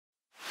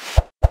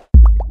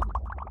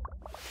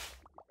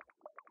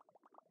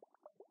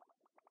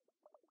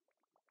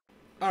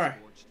Alright.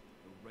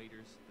 The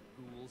raiders,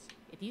 the ghouls.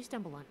 If you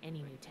stumble on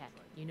any new tech,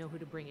 you know who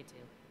to bring it to.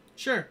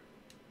 Sure.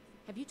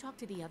 Have you talked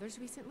to the others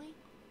recently?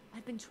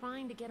 I've been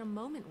trying to get a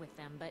moment with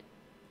them, but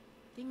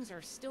things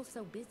are still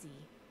so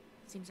busy.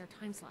 Seems our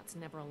time slots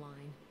never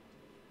align.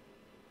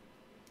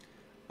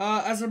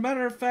 As a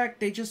matter of fact,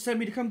 they just sent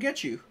me to come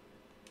get you.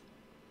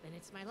 Then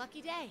it's my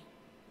lucky day.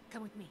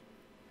 Come with me.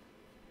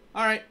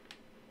 Alright.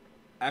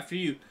 After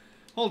you.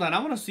 Hold on, I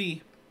want to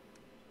see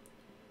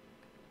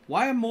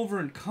why I'm over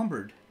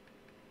encumbered.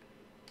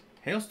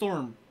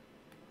 Hailstorm.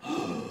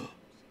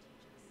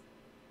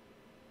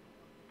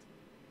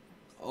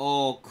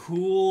 Oh,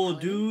 cool,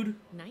 dude.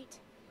 Knight,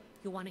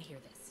 you'll want to hear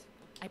this.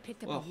 I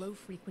picked up Well, a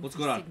low-frequency what's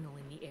going on? signal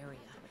in the area.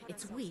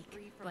 It's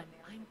weak, but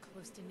I'm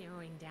close to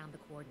narrowing down the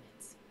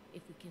coordinates.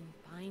 If we can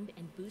find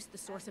and boost the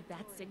source of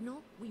that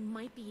signal, we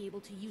might be able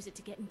to use it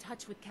to get in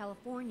touch with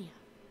California.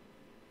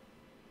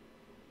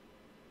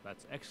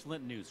 That's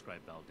excellent news,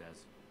 Scribe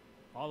Valdez.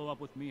 Follow up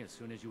with me as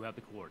soon as you have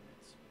the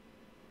coordinates.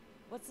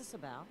 What's this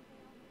about?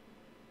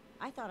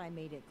 I thought I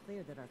made it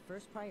clear that our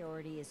first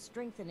priority is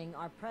strengthening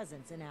our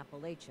presence in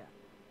Appalachia.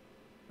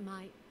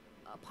 My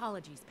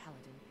apologies,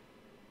 Paladin.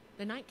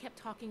 The Knight kept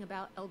talking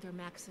about Elder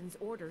Maxon's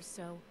orders,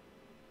 so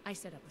I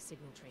set up a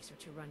signal tracer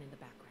to run in the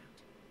background.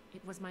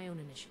 It was my own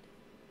initiative.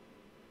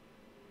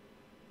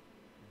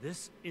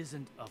 This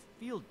isn't a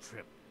field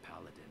trip,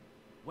 Paladin.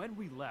 When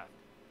we left,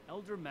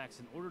 Elder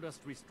Maxon ordered us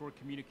to restore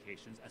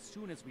communications as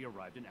soon as we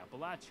arrived in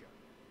Appalachia.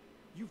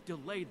 You've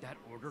delayed that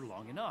order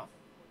long enough.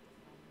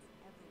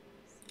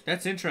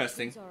 That's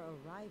interesting. Since our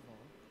arrival,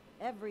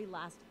 every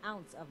last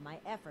ounce of my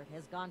effort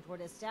has gone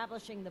toward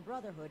establishing the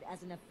Brotherhood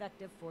as an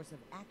effective force of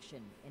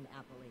action in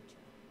Appalachia.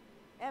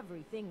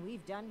 Everything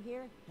we've done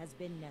here has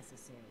been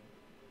necessary.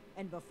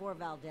 And before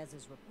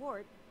Valdez's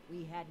report,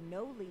 we had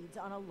no leads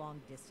on a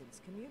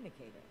long-distance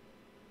communicator.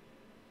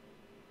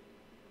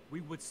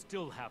 We would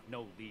still have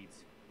no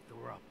leads if it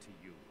were up to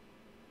you.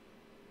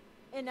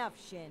 Enough,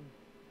 Shin.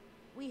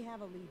 We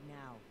have a lead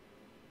now.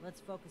 Let's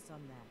focus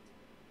on that.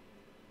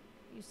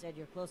 You said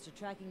you're close to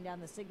tracking down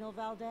the signal,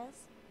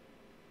 Valdez?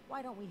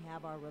 Why don't we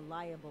have our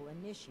reliable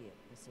initiate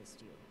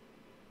assist you?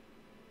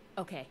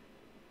 Okay.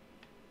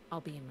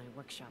 I'll be in my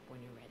workshop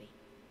when you're ready.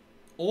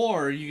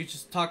 Or you could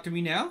just talk to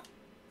me now?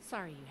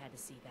 Sorry you had to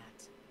see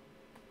that.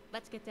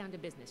 Let's get down to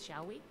business,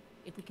 shall we?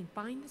 If we can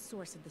find the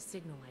source of the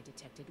signal I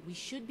detected, we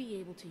should be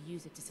able to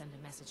use it to send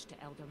a message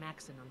to Elder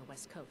Maxon on the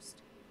west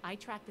coast. I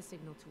tracked the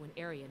signal to an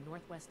area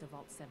northwest of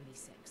Vault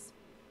 76.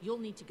 You'll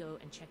need to go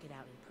and check it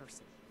out in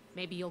person.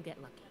 Maybe you'll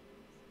get lucky.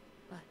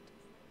 But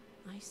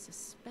I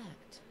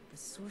suspect the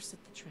source of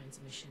the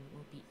transmission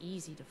won't be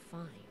easy to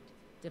find.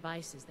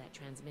 Devices that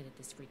transmit at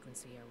this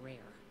frequency are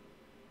rare.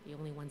 The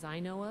only ones I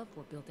know of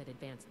were built at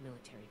advanced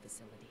military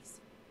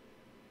facilities.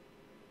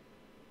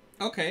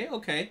 Okay,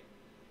 okay.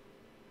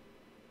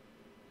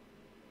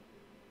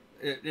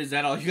 Is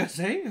that all you gotta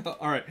say?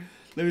 Alright,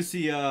 let me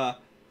see.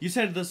 You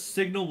said the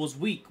signal was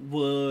weak.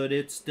 Would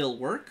it still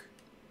work?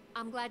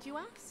 I'm glad you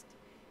asked.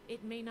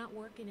 It may not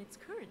work in its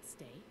current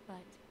state,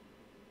 but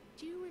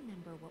do you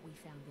remember what we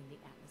found in the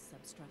Atlas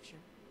substructure?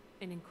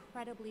 An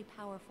incredibly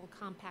powerful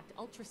compact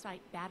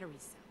ultrasite battery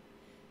cell.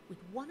 With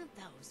one of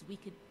those, we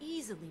could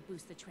easily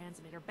boost the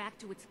transmitter back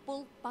to its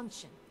full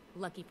function.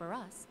 Lucky for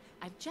us,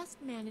 I've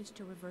just managed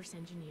to reverse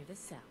engineer the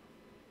cell.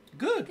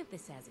 Good. Think of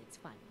this as its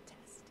final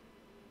test.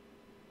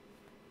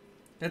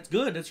 That's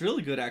good. That's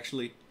really good,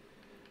 actually.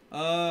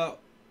 Why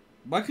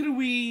couldn't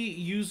we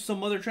use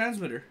some other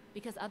transmitter?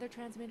 Because other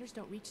transmitters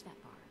don't reach that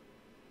far.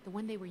 The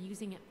one they were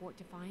using at Fort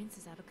Defiance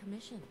is out of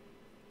commission.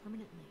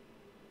 Permanently.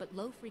 But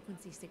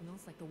low-frequency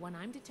signals like the one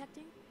I'm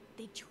detecting,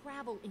 they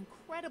travel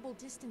incredible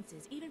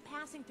distances, even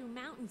passing through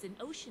mountains and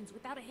oceans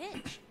without a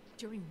hitch.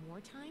 During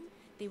wartime,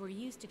 they were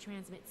used to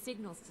transmit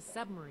signals to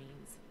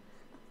submarines.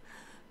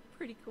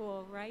 Pretty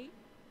cool, right?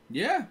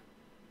 Yeah. It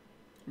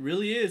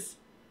really is.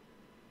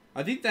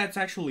 I think that's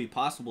actually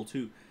possible,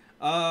 too.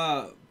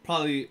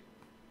 Probably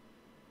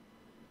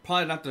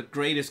not the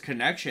greatest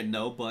connection,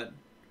 though, but...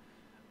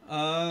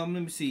 let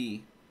me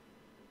see.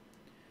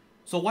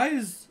 So why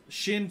is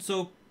Shin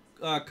so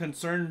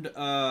concerned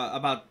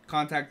about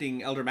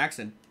contacting Elder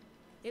Maxon?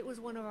 It was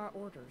one of our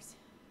orders.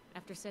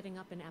 After setting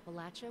up in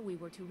Appalachia, we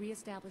were to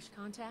re-establish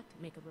contact,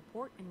 make a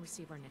report, and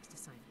receive our next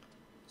assignment.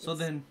 So It's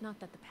then... not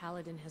that the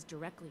Paladin has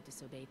directly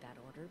disobeyed that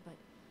order, but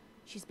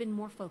she's been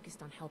more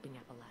focused on helping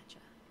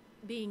Appalachia.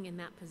 Being in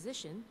that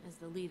position, as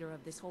the leader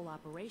of this whole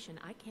operation,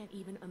 I can't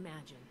even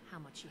imagine how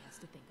much she has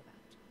to think about.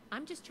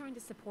 I'm just trying to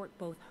support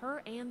both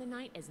her and the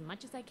Knight as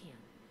much as I can.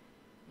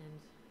 And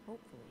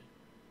hopefully,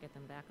 get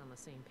them back on the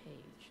same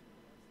page.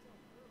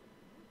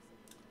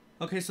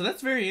 Okay, so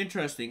that's very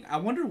interesting. I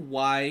wonder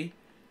why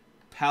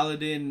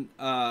Paladin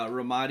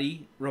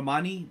Romani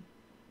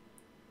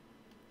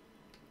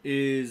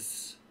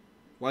is...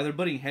 why they're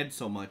butting heads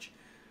so much.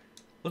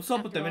 What's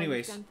up with them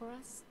anyways? Done for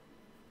us,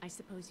 I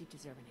suppose you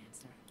deserve an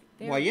answer.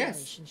 Why, yes. Their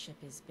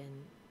relationship has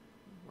been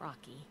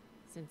rocky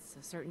since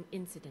a certain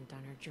incident on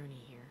our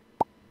journey here.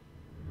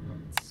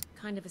 It's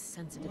kind of a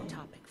sensitive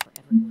topic for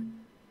everyone.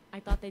 I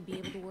thought they'd be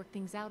able to work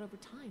things out over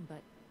time,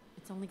 but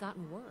it's only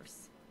gotten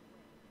worse.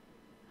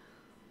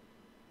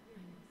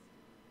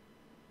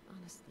 I'm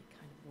honestly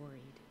kind of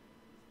worried.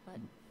 But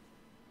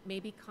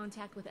maybe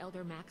contact with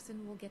Elder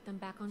Maxon will get them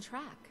back on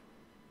track.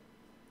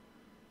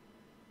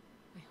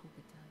 I hope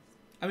it does.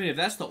 I mean, if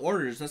that's the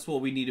orders, that's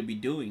what we need to be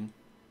doing.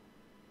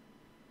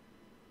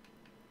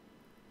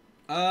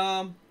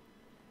 Alright,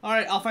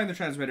 I'll find the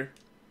transmitter.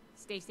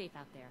 Stay safe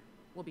out there.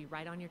 We'll be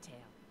right on your tail.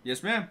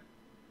 Yes, ma'am.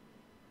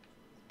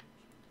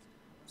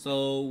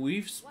 So,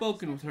 we've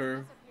spoken with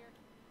her.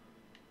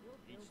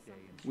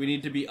 We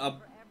need to be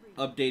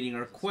updating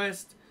our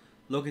quest.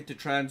 Look at the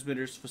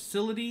transmitter's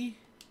facility.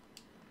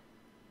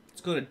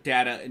 Let's go to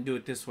data and do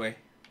it this way.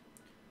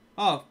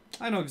 Oh,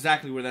 I know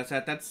exactly where that's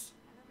at. That's...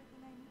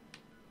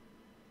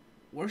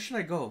 Where should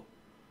I go?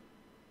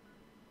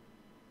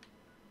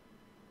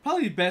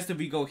 Probably best if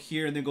we go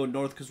here and then go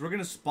north, because we're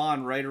going to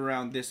spawn right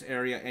around this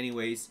area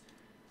anyways.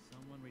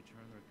 Someone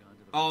return their gun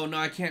to the Oh, no,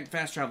 I can't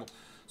fast travel.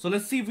 So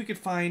let's see if we could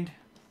find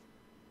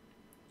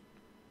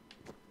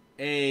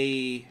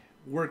a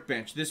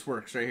workbench. This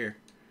works right here.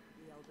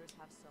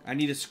 I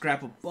need to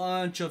scrap a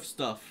bunch of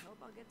stuff.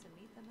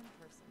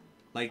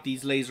 Like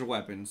these laser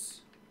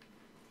weapons.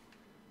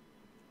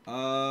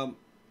 And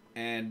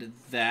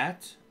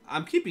that.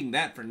 I'm keeping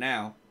that for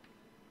now.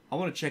 I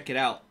want to check it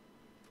out.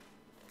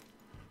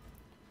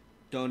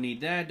 Don't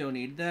need that, don't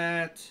need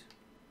that.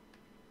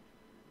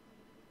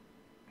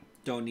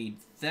 Don't need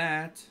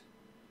that.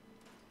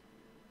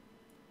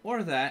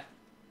 Or that.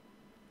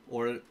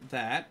 Or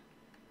that.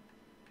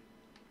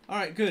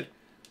 Alright, good.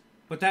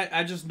 But that,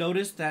 I just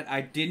noticed that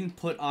I didn't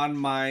put on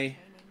my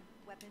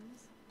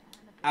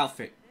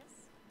outfit.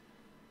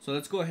 So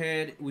let's go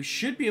ahead. We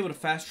should be able to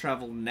fast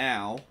travel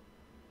now.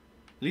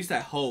 At least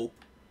I hope.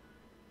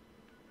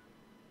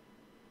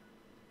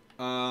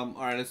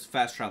 Alright, let's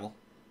fast travel.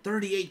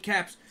 38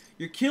 caps.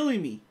 You're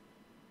killing me.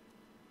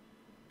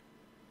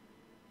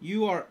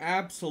 You are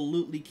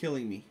absolutely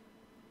killing me.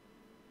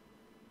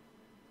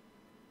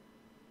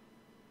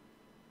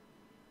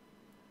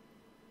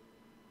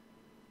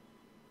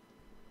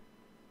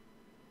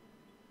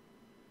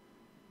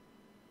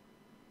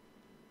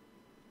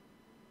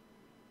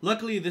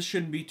 Luckily, this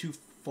shouldn't be too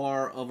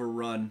far of a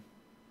run.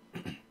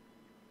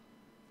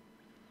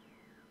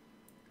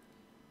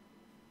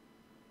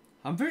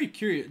 I'm very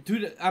curious.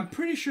 Dude, I'm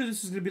pretty sure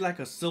this is going to be like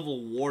a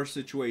Civil War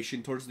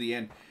situation towards the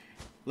end.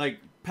 Like,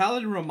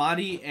 Paladin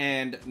Ramadi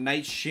and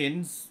Knight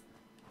Shin's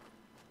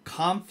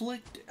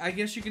conflict, I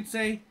guess you could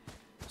say,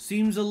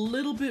 seems a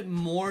little bit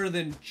more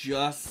than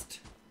just,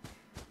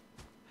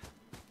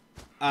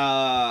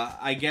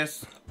 I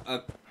guess,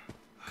 a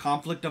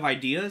conflict of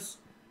ideas.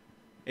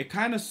 It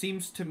kind of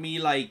seems to me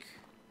like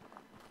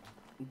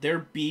their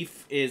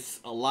beef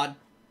is a lot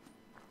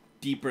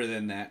deeper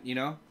than that, you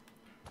know?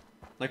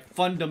 Like,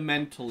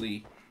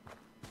 fundamentally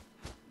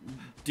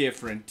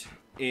different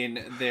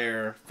in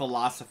their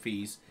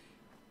philosophies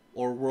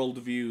or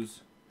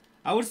worldviews.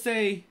 I would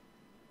say...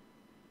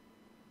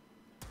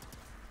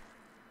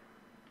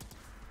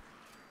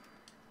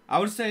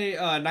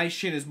 Knight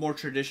Shin is more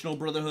traditional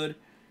Brotherhood.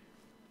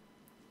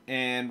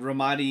 And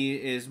Ramadi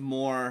is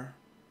more...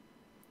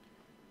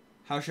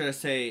 How should I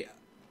say?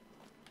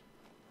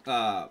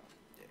 Oh,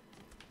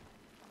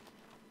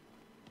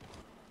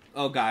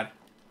 God.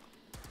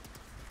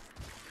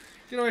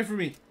 Get away from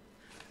me.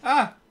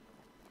 Ah!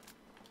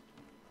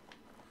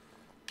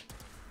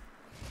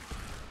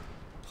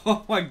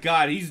 Oh my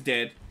God, he's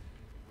dead.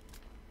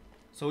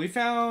 So we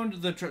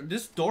found the...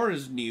 This door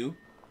is new.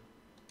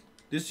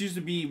 This used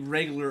to be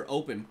regular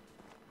open.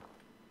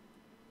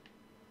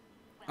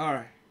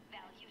 Alright.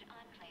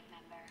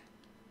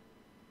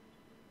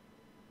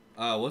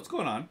 What's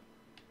going on?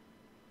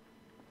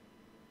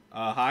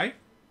 Hi?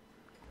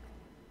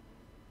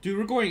 Dude,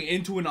 we're going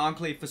into an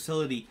Enclave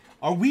facility.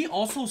 Are we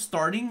also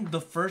starting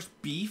the first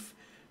beef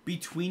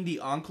between the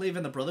Enclave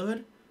and the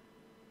Brotherhood?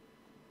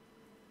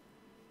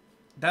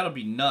 That'll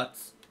be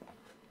nuts.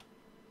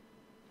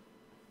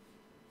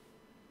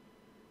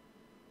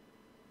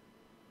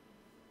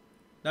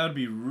 That would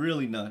be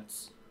really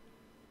nuts.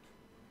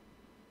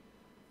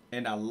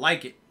 And I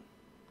like it.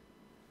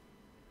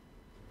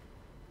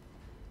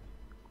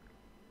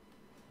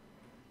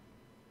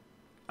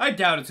 I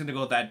doubt it's gonna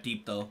go that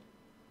deep, though.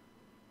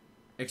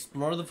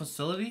 Explore the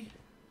facility?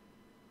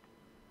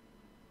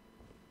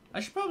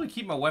 I should probably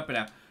keep my weapon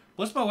out.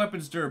 What's my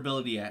weapon's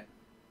durability at?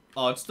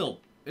 Oh, it's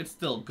still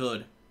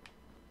good.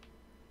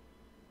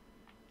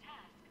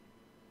 Task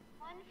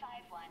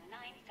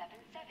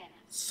 151977.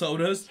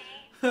 Sodas?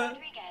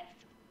 Rodriguez.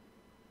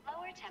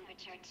 Lower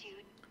temperature to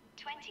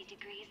 20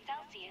 degrees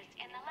Celsius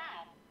in the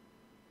lab.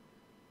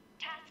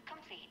 Task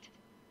complete.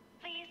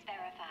 Please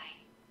verify.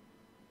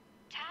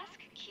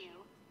 Task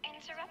queue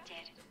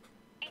interrupted.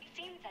 It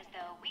seems as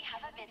though we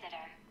have a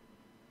visitor.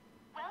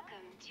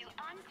 Welcome to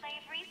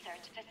Enclave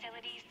Research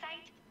Facility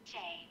Site J.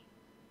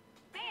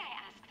 May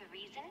I ask the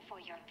reason for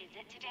your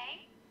visit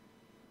today?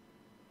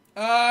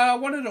 I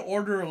wanted to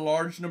order a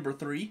large number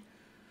 3.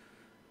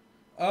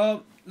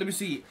 Let me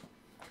see.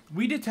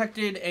 We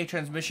detected a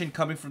transmission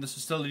coming from this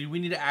facility. We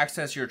need to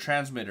access your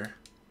transmitter.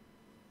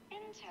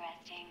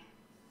 Interesting.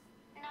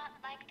 Not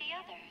like the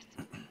others.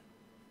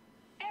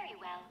 Very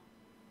well.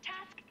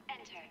 Task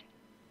entered.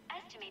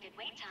 Estimated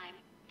wait time,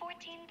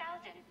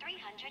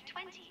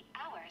 14,320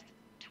 hours,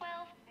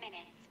 12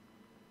 minutes.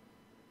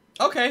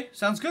 Okay,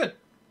 sounds good.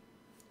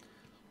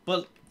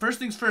 But first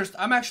things first,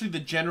 I'm actually the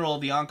general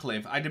of the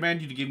Enclave. I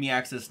demand you to give me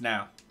access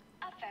now.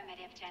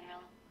 Affirmative,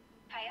 General.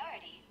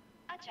 Priority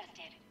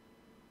adjusted.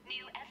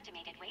 New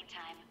estimated wait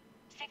time,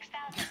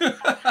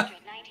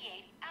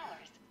 6,598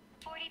 hours,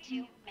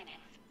 42 minutes.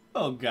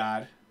 Oh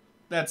god.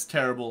 That's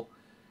terrible.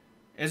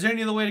 Is there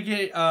any other way to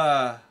get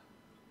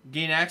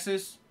gain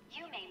access?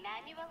 You may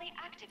manually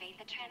activate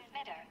the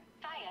transmitter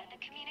via the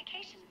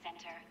communication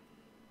center.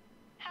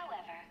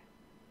 However,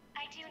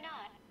 I do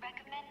not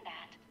recommend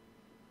that.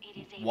 It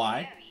is a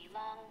Why? very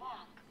long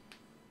walk.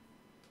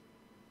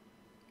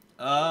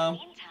 In the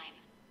meantime,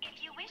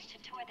 if you wish to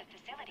tour the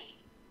facility,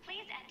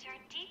 please enter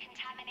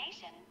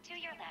decontamination to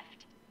your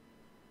left.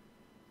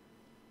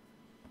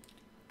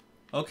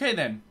 Okay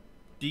then.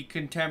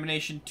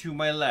 Decontamination to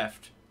my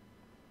left.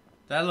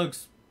 That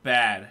looks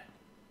bad.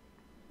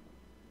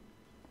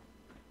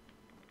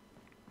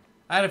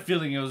 I had a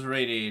feeling it was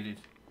radiated.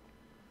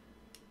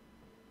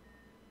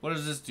 What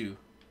does this do?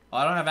 Oh,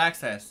 I don't have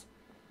access.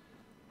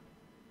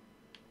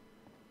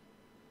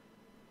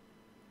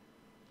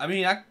 I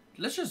mean,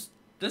 let's just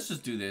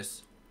do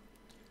this.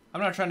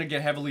 I'm not trying to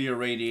get heavily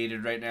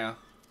irradiated right now.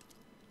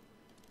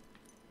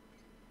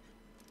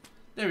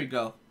 There we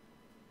go.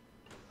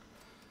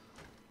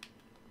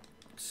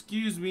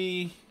 Excuse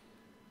me.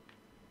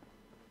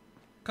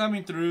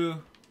 Coming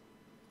through.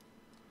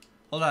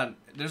 Hold on.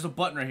 There's a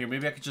button right here.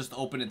 Maybe I could just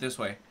open it this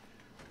way.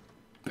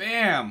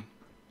 Bam!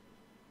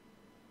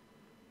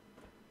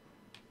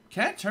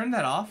 Can I turn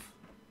that off?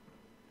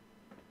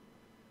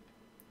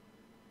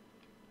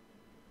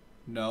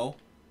 No.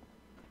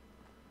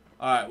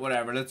 Alright,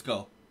 whatever. Let's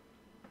go.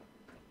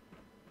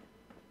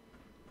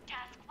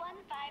 Task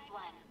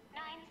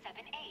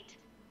 151978.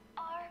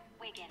 R.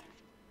 Wiggins.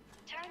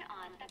 Turn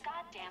on the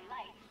goddamn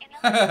lights in the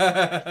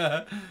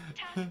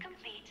task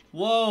complete.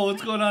 Whoa,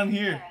 what's going on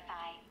here?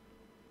 Verify.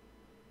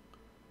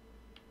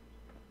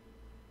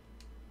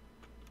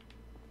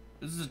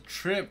 This is a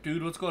trip,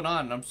 dude. What's going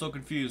on? I'm so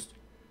confused.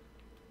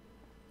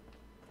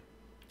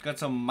 Got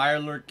some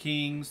Mirelurk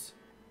Kings.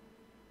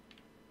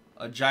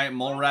 A giant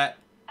mole rat.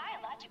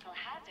 Biological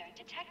hazard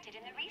detected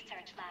in the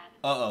research lab.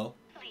 Uh-oh.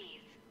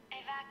 Please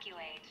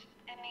evacuate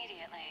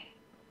immediately.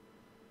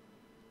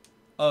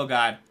 Oh,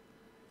 God.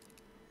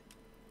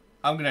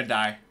 I'm gonna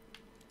die.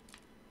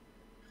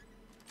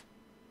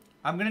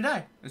 I'm gonna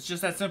die. It's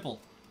just that simple.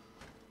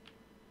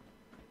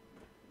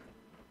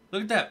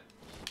 Look at that.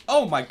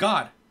 Oh, my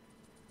God.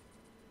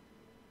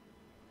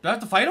 Do I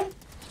have to fight him?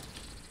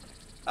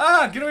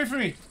 Ah, get away from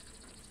me.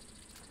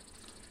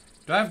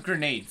 Do I have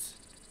grenades?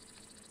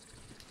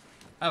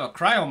 I have a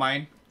cryo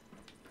mine.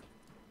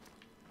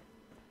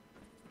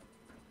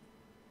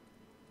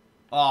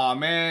 Aw,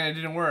 man, it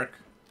didn't work.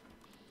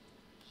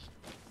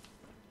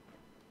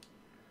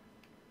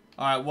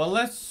 Alright, well,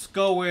 let's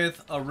go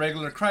with a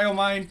regular cryo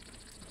mine.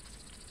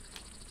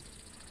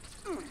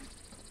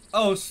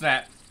 Oh,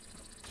 snap.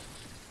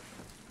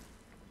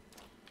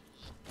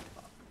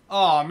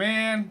 Aw,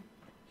 man.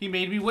 He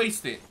made me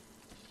waste it.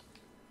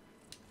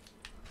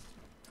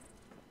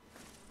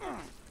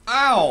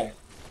 Ow!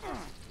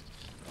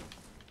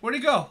 Where'd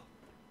he go?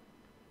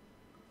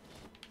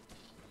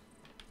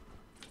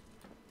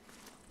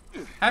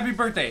 Happy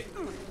birthday.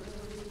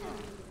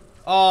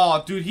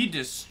 Oh, dude, he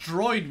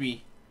destroyed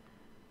me.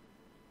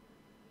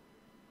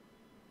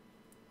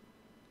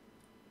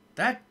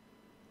 That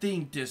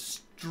thing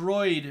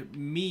destroyed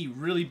me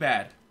really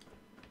bad.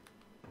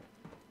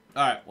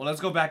 Alright, well, let's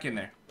go back in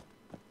there.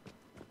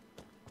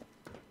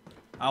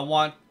 I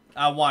want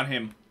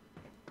him.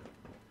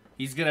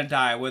 He's gonna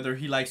die whether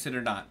he likes it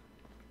or not.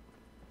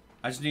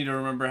 I just need to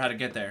remember how to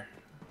get there.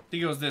 I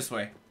think it was this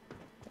way.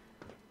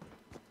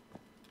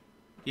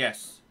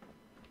 Yes.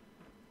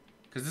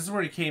 Because this is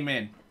where he came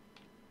in.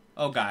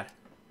 Oh, God.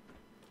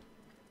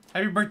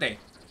 Happy birthday.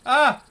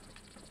 Ah!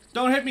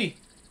 Don't hit me.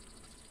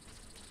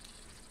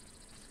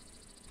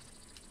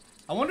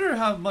 I wonder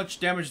how much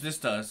damage this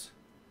does.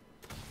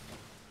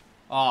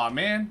 Aw,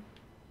 man.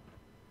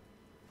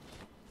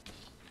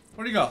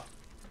 Where'd he go?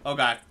 Oh,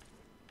 God.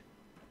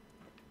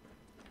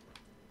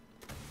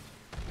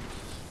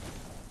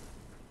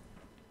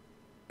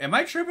 Am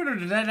I tripping, or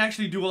did that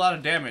actually do a lot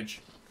of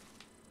damage?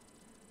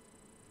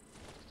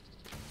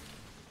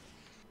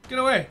 Get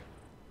away.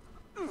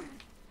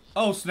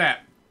 Oh,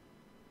 snap.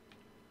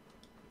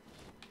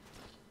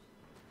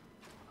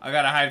 I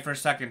gotta hide for a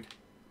second.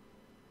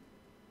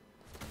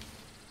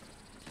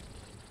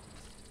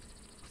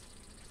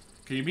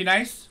 Can you be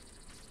nice?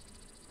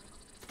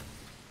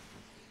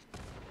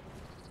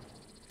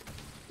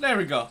 There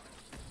we go.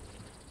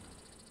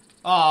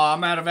 Aw,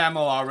 I'm out of ammo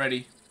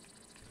already.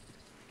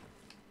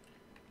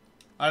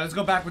 Alright, let's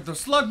go back with the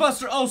slug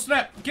buster. Oh,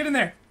 snap. Get in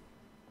there.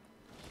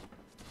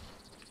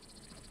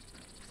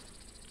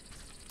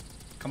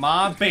 Come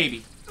on,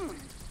 baby.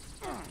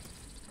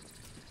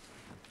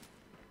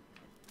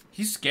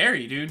 He's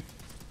scary, dude.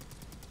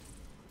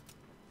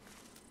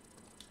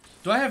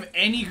 Do I have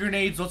any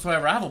grenades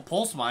whatsoever? I have a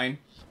pulse mine.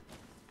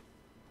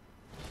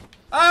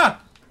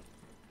 Ah!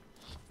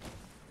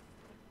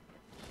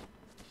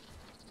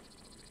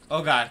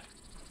 Oh, God.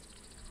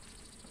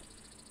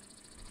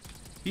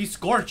 He's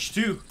scorched,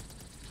 too.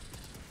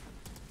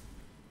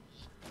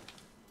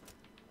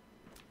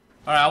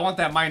 Alright, I want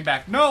that mine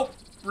back. No!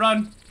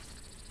 Run!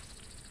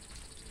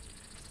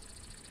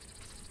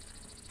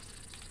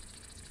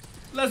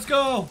 Let's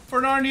go!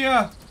 For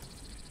Narnia!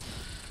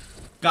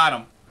 Got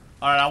him.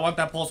 Alright, I want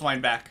that pulse mine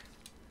back.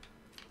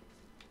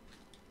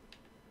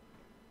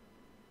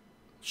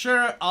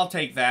 Sure, I'll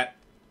take that.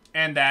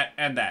 And that,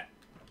 and that.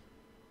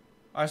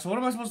 Alright, so what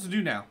am I supposed to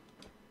do now?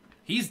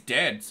 He's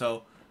dead,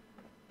 so...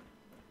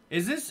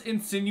 Is this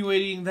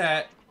insinuating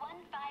that...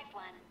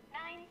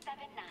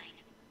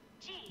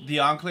 151979. the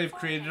Enclave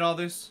created all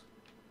this?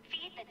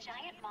 Feed the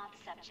giant moth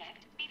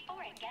subject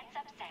before it gets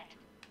upset.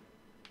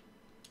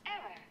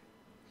 Error.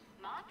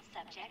 Moth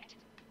subject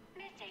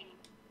missing.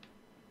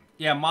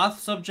 Yeah, Moth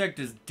subject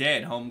is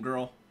dead,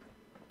 homegirl.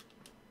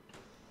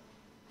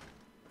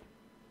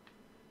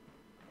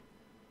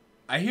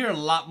 I hear a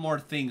lot more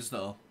things,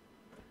 though.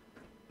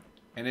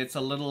 And it's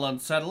a little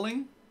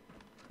unsettling.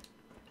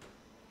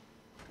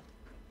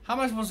 How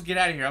am I supposed to get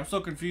out of here? I'm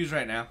so confused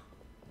right now.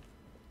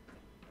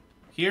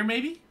 Here,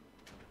 maybe?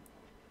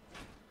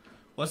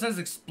 Well, it says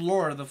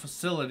explore the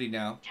facility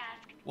now.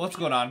 Task. What's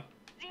going on?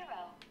 0,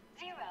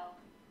 0.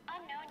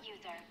 Unknown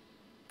user.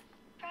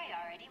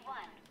 Priority 1.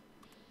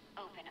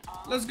 Open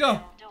all Let's go.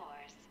 cell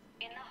doors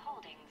in the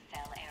holding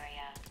cell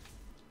area.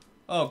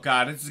 Oh,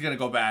 God. This is gonna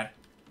go bad.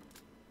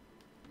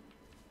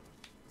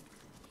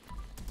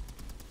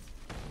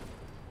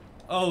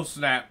 Oh,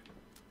 snap.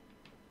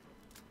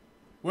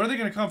 Where are they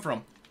gonna come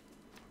from?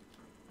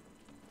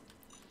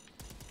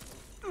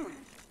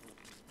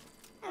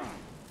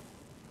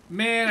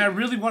 Man, I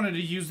really wanted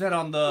to use that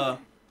on the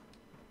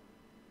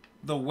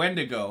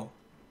Wendigo.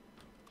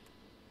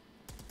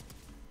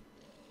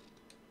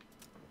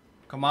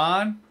 Come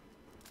on.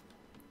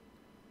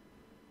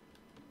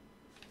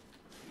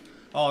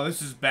 Oh,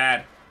 this is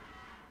bad.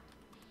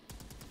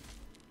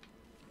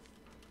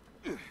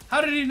 How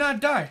did he not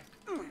die?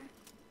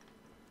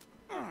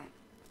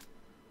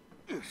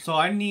 So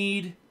I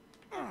need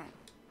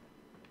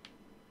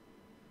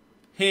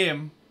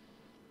him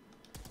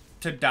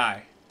to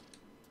die.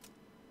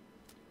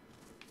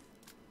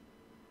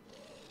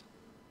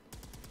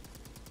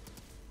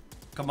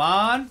 Come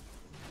on.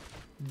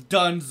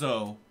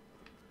 Dunzo.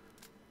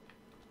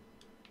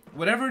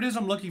 Whatever it is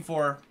I'm looking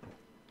for,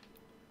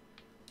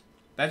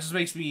 that just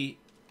makes me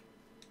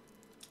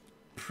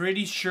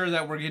pretty sure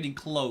that we're getting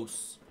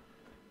close.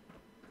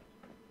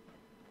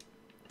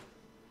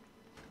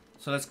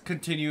 So let's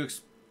continue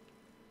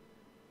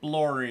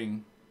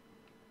exploring.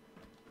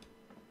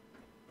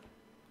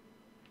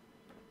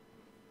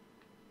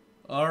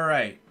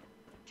 Alright.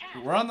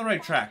 We're on the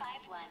right track.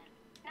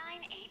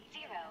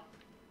 151980.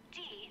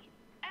 D.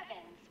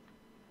 Evans.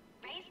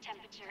 Raise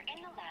temperature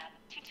in the lab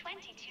to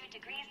 22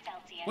 degrees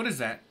Celsius. What is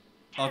that?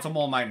 Oh, it's a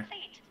mole miner.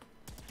 Complete.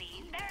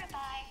 Please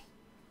verify.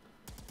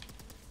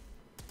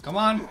 Come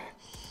on.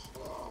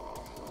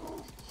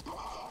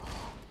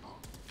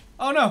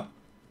 Oh no.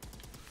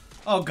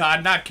 Oh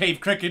God, not cave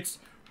crickets.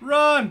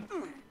 Run!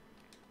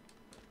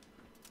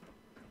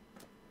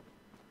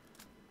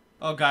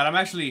 Oh God, I'm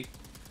actually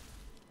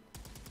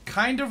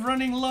kind of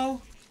running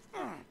low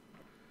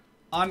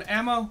on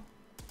ammo.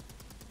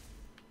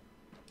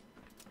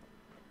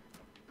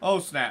 Oh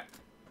snap.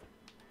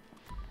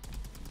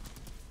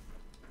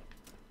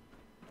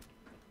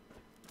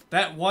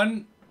 That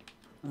one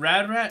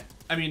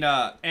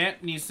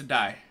ant needs to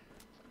die.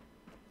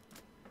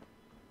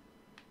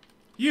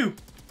 You!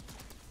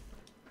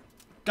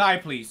 Die,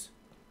 please.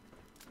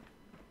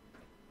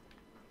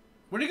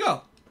 Where'd he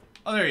go?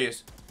 Oh, there he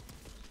is.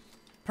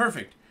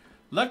 Perfect.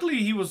 Luckily,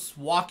 he was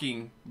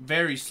walking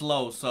very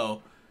slow,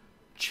 so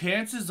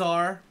chances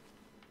are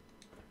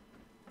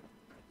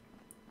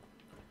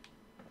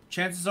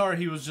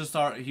he was just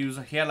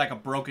he had like a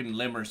broken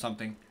limb or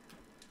something.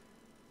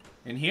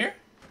 In here?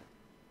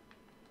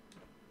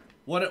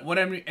 What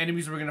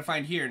enemies are we gonna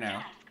find here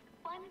now? Task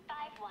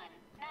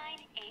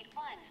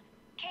 151981.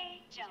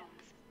 K.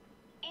 Jones.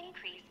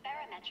 Increase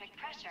barometric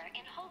pressure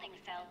in holding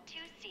cell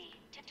 2C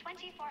to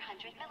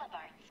 2400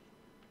 millibarts.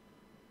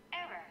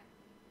 Error.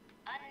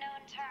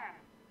 Unknown term.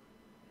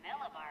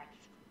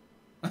 Millibarts.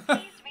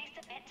 Please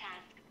resubmit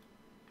task.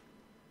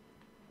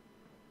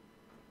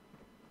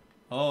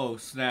 Oh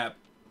snap!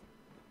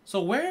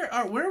 So where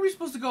are we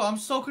supposed to go? I'm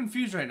so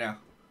confused right now.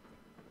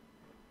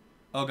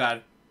 Oh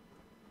God.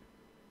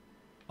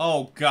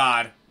 Oh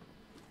God.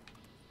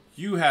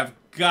 You have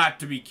got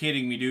to be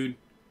kidding me, dude.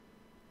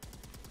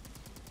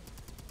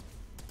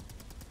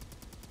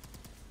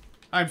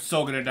 I'm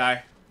so gonna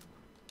die.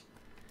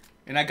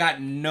 And I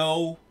got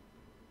no...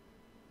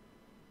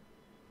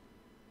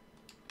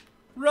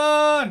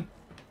 Run!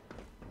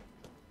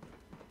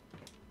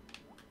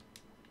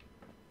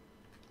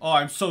 Oh,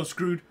 I'm so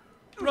screwed.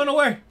 Run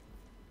away.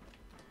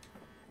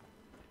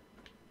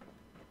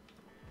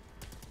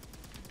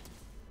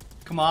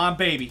 Come on,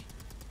 baby.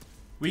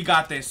 We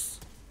got this.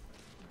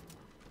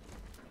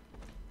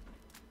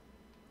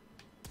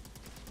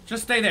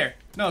 Just stay there.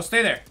 No,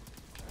 stay there.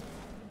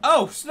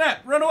 Oh,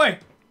 snap. Run away.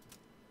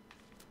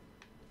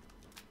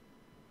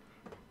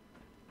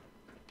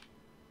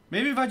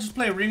 Maybe if I just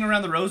play Ring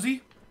Around the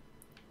Rosie.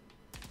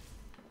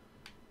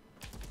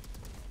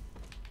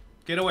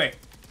 Get away.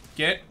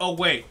 Get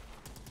away.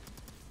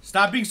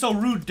 Stop being so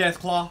rude,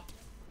 Deathclaw.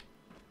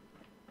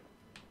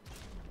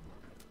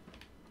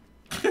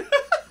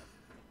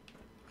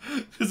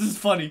 This is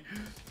funny.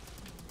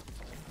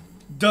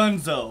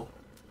 Dunzo.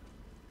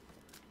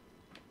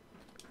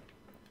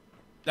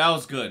 That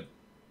was good.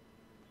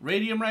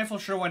 Radium rifle?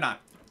 Sure, why not?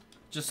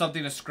 Just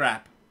something to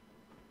scrap.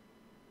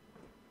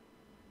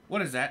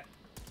 What is that?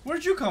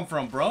 Where'd you come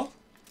from, bro?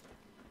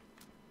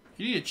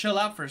 You need to chill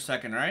out for a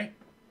second, right?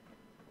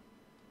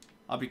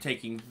 I'll be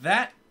taking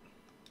that.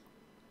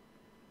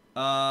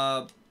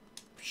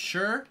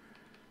 Sure.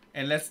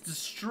 And let's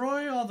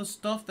destroy all the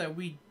stuff that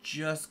we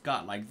just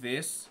got, like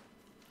this.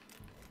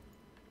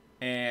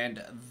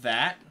 And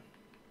that.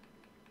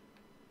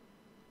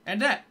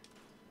 And that.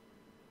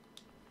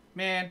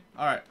 Man,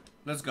 alright.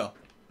 Let's go.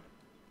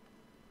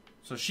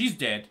 So she's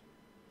dead.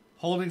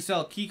 Holding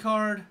cell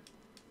keycard.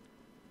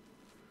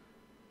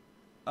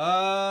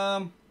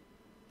 I'll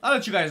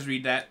let you guys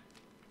read that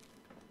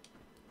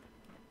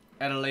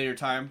at a later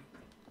time.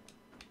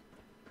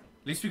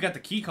 At least we got the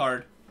key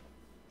card.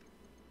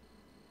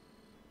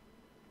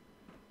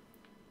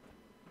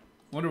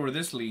 Wonder where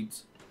this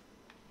leads.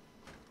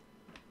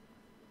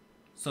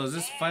 So is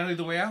this finally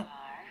the way out?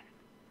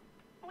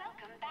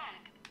 Welcome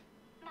back.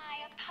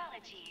 My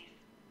apologies.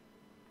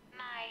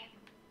 My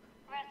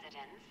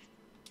residents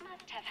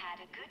must have had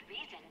a good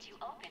reason to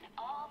open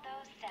all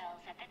those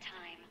cells at the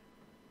time.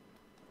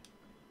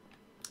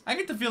 I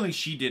get the feeling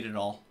she did it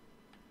all.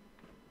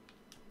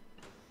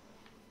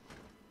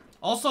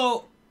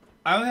 Also,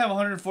 I only have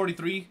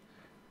 143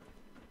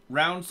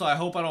 rounds, so I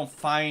hope I don't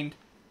find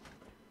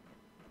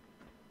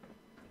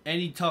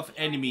any tough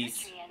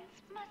enemies.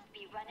 Nutrients must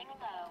be running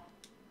low.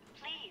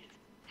 Please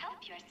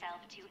help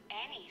yourself to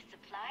any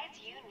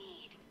supplies you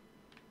need.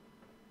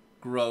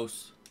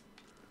 Gross.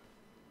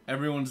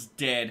 Everyone's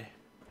dead.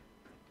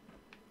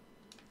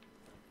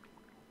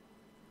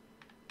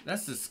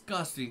 That's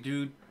disgusting,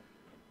 dude.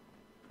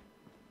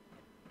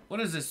 What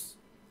is this?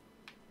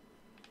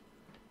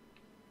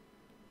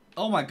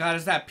 Oh my god,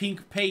 is that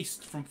pink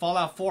paste from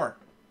Fallout 4?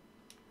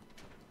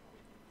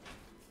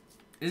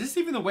 Is this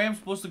even the way I'm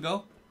supposed to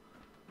go?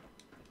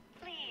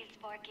 Please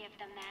forgive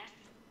the mess.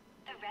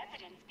 The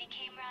residents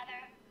became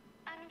rather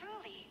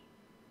unruly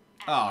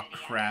Oh, after the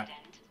crap.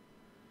 accident.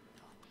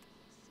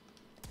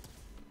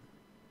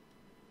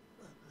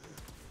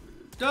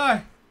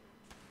 Die!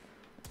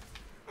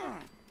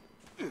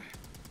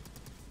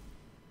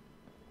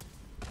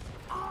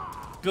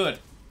 Good.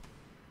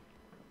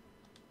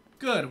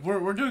 Good.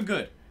 We're doing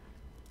good.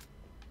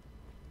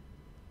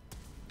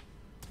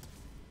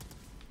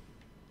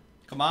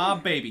 Come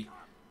on, baby.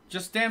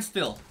 Just stand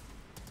still.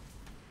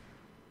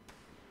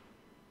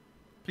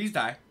 Please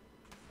die.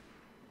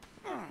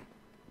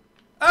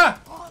 Ah!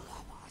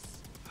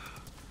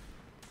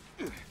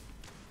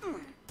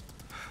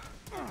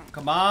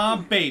 Come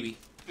on, baby.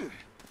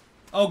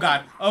 Oh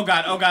god. Oh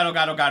god. Oh god. Oh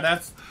god. Oh god.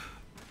 That's...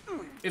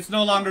 It's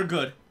no longer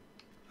good.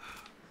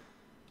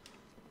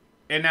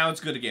 And now it's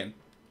good again.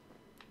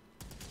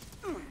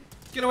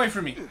 Get away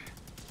from me.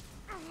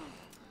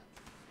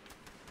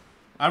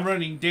 I'm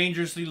running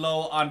dangerously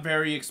low on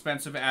very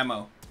expensive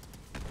ammo.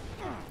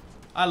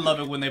 I love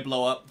it when they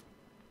blow up.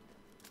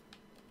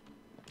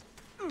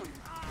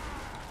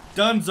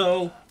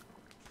 Dunzo.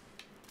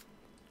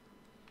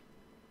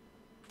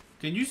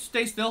 Can you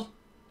stay still?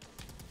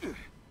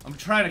 I'm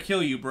trying to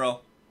kill you,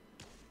 bro.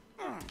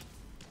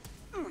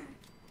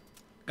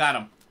 Got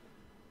him.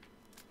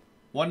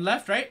 One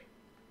left, right?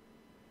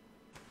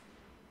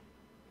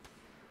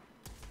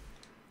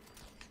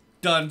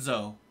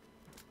 Dunzo.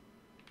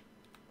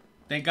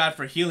 Thank God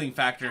for healing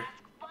factor.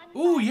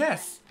 Ooh,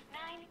 yes.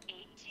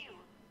 982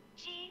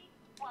 G.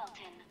 Walton.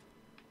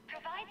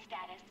 Provide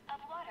status of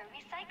water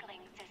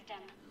recycling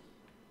system.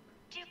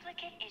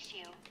 Duplicate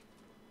issue.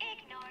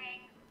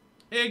 Ignoring.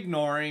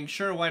 Ignoring.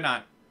 Sure, why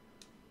not?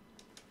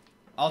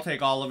 I'll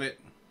take all of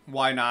it.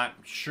 Why not?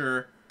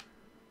 Sure.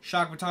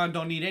 Shock baton,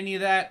 don't need any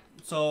of that.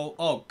 So,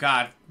 oh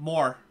god,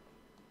 more.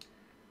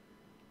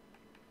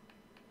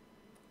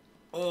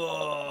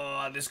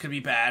 Oh, this could be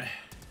bad.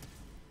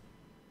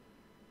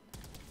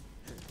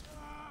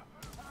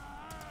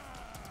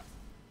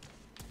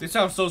 They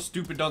sound so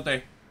stupid, don't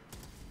they?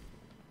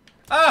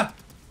 Ah!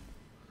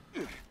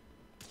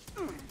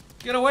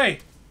 Get away!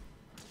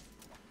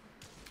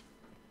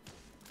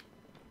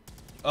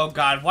 Oh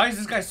god, why is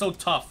this guy so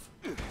tough?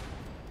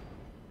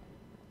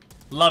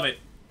 Love it.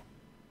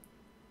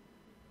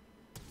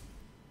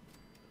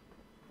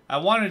 I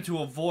wanted to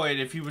avoid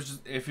if he was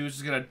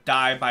just gonna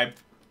die by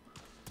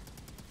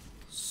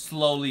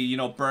slowly, you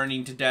know,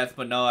 burning to death.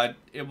 But no,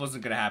 it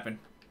wasn't gonna happen.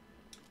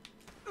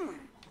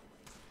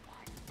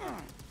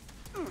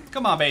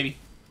 Come on, baby.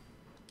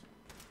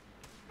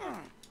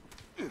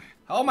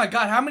 Oh my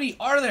god, how many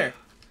are there?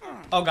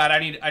 Oh god, I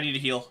need to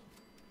heal.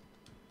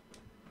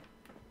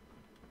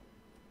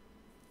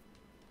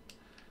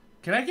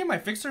 Can I get my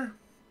fixer?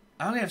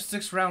 I only have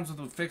 6 rounds with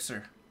a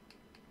fixer.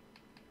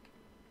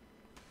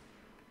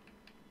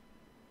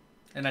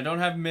 And I don't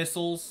have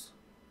missiles.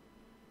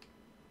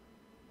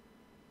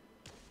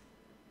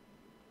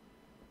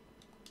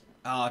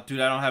 Oh, dude,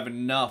 I don't have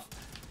enough.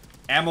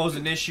 Ammo's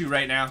an issue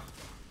right now.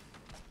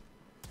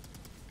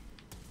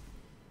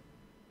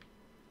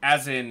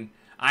 As in,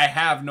 I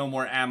have no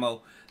more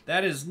ammo.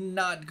 That is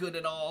not good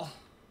at all.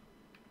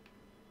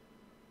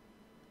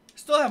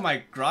 Still have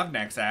my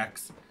Grognak's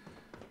axe.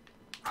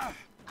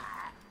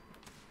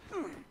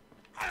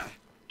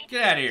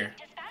 Get out of here.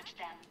 Dispatch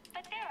them,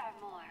 but there are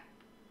more.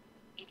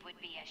 It would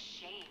be a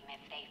shame if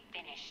they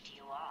finished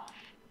you off.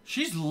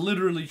 She's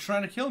literally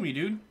trying to kill me,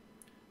 dude.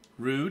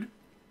 Rude.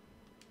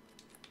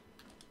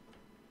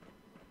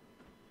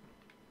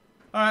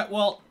 Alright,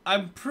 well,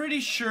 I'm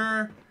pretty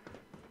sure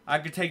I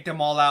could take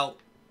them all out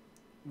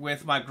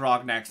with my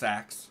Grognak's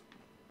axe.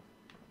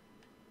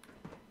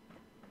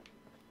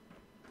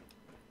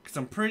 Because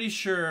I'm pretty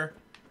sure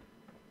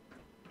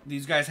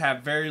these guys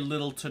have very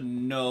little to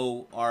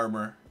no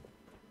armor.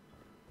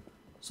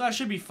 So I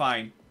should be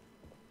fine.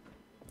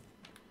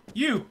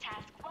 You!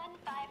 Task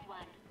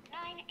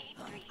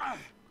 151983.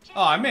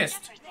 Oh, I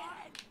missed.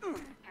 Perform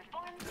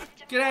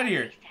system Get out of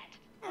here. reset.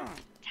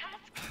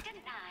 Task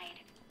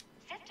denied.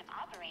 System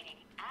operating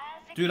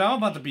as Dude, I'm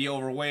about to be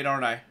overweight,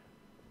 aren't I?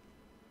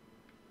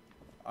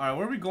 Alright,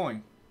 where are we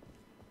going?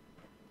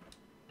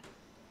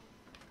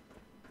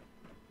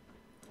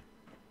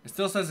 It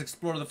still says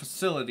explore the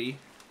facility.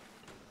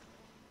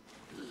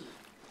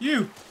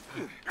 You!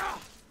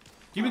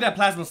 Give me that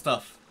plasma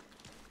stuff.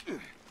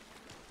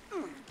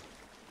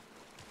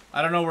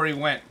 I don't know where he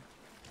went.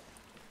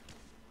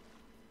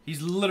 He's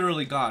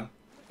literally gone.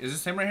 Is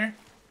this him right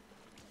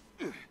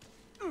here?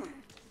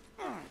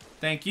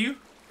 Thank you.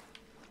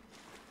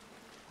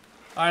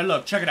 Alright,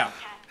 look, check it out.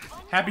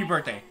 Happy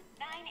birthday.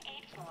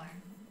 984.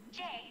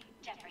 J.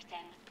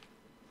 Jefferson.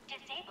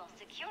 Disable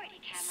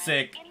security cameras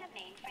Sick. in the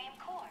mainframe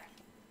core.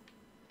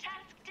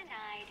 Task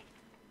denied.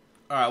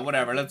 Alright,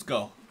 whatever, let's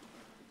go.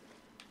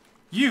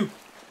 You!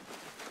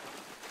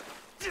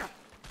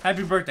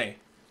 Happy birthday.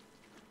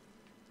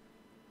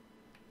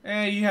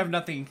 Eh, you have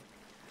nothing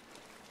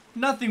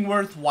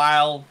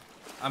worthwhile.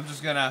 I'm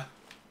just gonna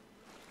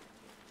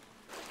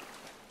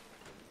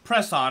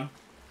press on.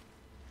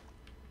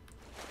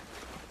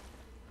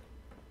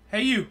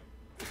 Hey, you.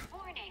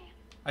 Warning.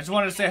 I just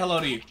wanted to say hello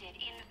to you.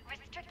 Detected in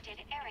restricted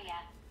area.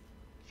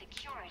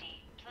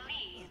 Security,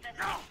 please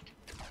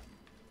assist.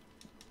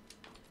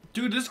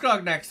 Dude, this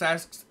Grognak's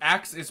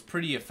axe is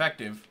pretty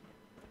effective.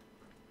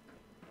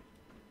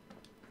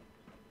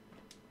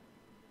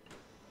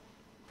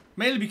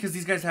 Mainly because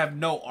these guys have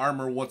no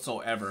armor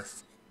whatsoever.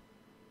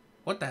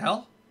 What the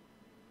hell?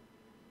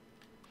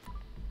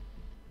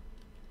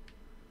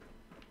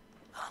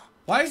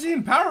 Why is he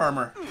in power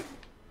armor?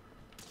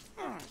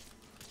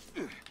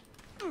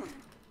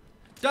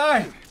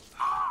 Die!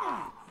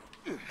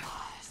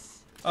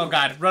 Oh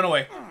god, run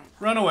away.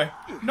 Run away.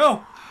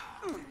 No!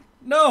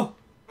 No!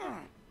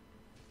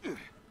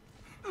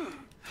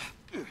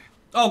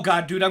 Oh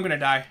god, dude, I'm gonna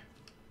die.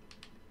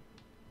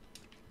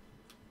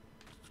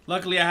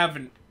 Luckily I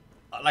have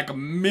like a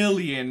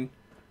million.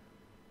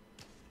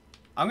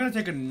 I'm gonna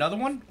take another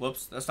one.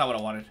 Whoops, that's not what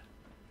I wanted.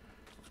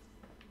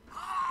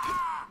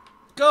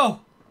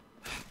 Go!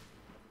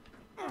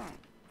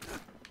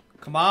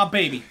 Come on,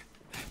 baby.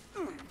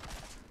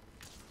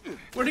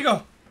 Where'd he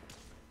go?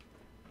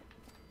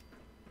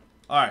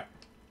 Alright.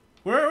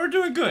 We're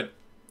doing good.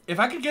 If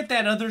I could get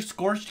that other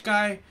scorched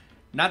guy,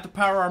 not the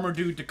power armor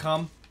dude, to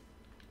come.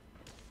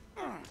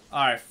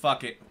 Alright,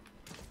 fuck it.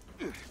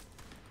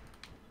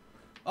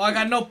 Oh, I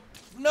got no.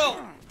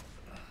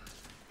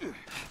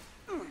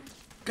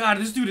 God,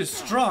 this dude is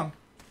strong.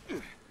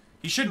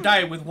 He should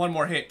die with one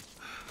more hit.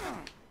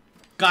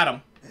 Got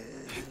him.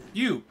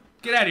 You,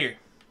 get out of here.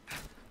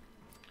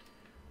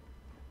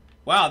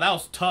 Wow, that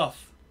was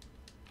tough.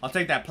 I'll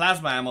take that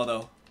plasma ammo,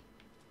 though.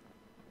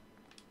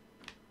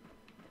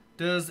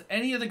 Does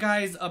any of the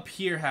guys up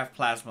here have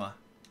plasma?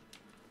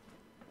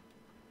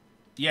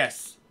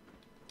 Yes.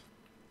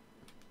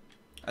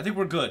 I think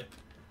we're good.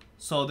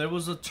 So there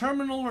was a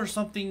terminal or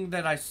something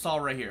that I saw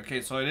right here.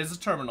 Okay, so it is a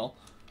terminal.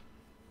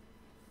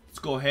 Let's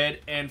go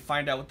ahead and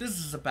find out what this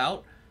is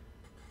about.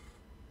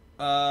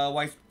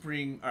 White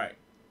Spring. Alright.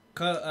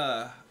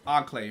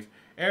 Enclave.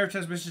 Error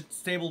transmission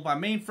stable by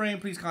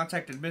mainframe. Please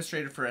contact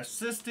administrator for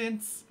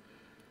assistance.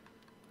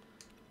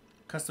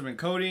 Custom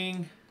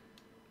encoding.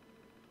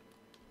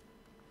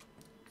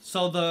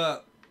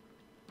 So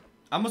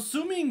I'm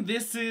assuming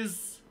this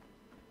is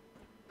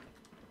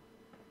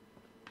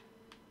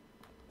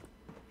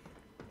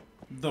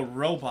the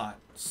robot,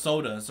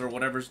 Sodas, or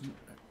whatever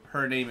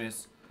her name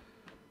is.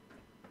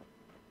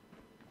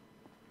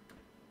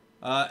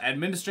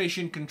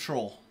 Administration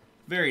control.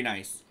 Very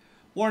nice.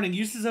 Warning,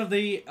 uses of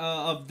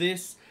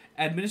this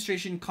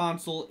administration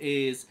console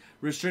is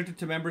restricted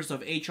to members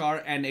of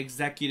HR and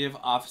executive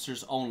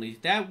officers only.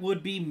 That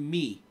would be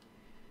me.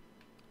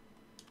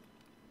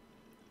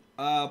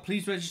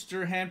 Please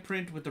register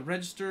handprint with the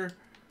register.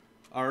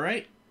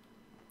 Alright.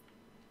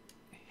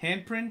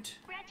 Handprint.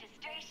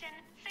 Registration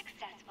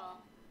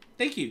successful.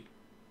 Thank you.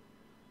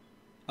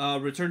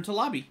 Return to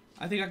lobby.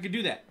 I think I could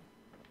do that.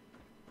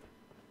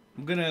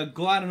 I'm gonna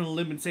go out on a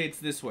limb and say it's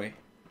this way.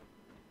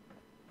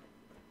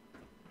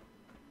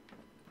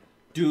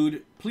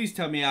 Dude, please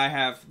tell me I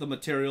have the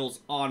materials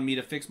on me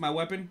to fix my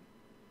weapon.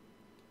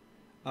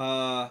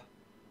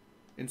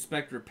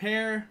 Inspect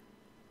repair.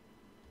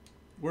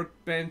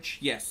 Workbench,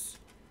 yes.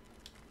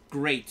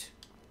 Great.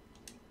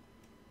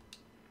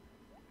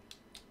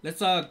 Let's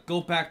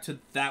go back to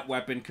that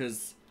weapon,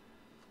 because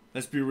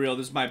let's be real,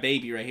 this is my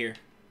baby right here.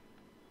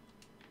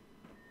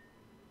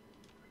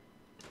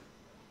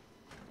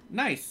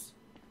 Nice.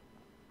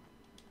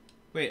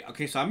 Wait,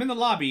 okay, so I'm in the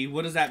lobby.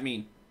 What does that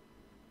mean?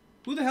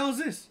 Who the hell is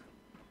this?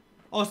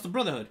 Oh, it's the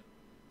Brotherhood.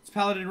 It's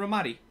Paladin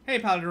Ramadi. Hey,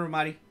 Paladin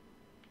Ramadi.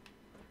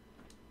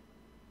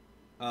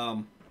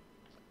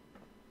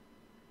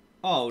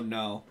 Oh,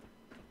 no.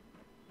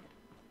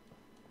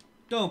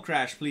 Don't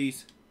crash,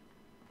 please.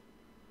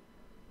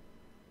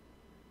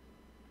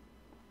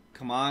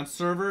 Come on,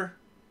 server.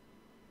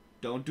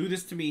 Don't do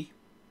this to me.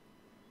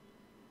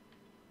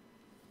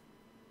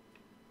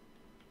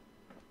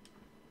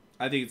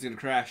 I think it's gonna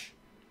crash.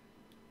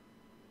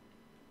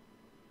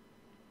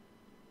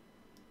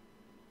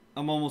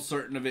 I'm almost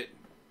certain of it.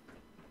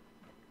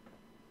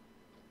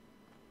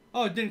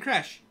 Oh, it didn't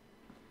crash.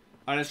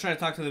 Alright, let's try to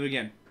talk to them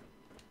again.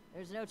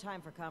 There's no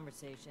time for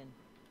conversation.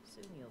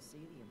 Soon you'll see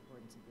the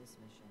importance of this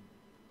mission.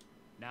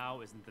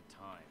 Now isn't the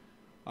time.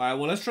 Alright,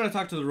 well, let's try to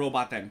talk to the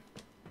robot then.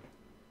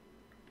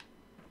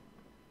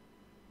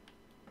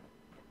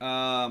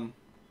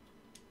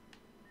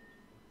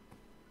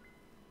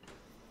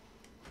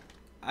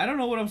 I don't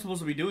know what I'm supposed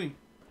to be doing.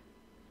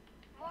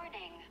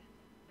 Warning.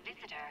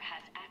 Visitor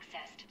has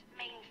accessed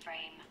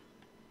mainframe.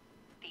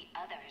 The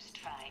others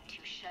tried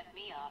to shut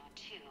me off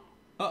too.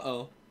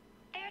 Uh-oh.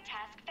 Their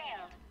task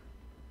failed.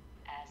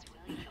 As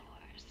will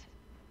yours.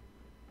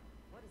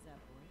 What is that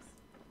voice?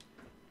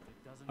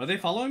 It doesn't Are they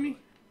following me?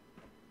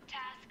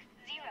 Task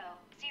 000.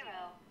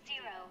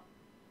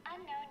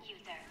 Unknown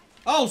user.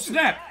 Oh,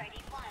 snap!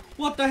 Priority 1.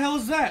 What the hell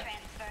is that?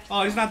 Transfer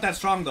Oh, he's not that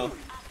strong, though.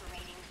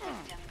 operating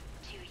system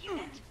to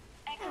unit.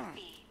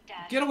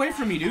 Get away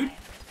from me, dude.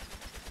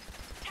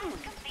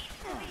 Task complete.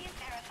 Please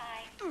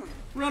verify.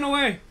 Run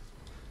away.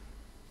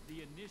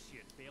 The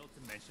initiate failed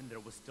to mention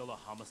there was still a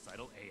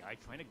homicidal AI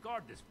trying to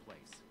guard this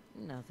place.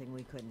 Nothing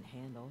we couldn't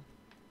handle.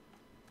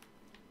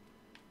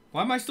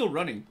 Why am I still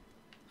running?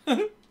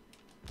 Alright,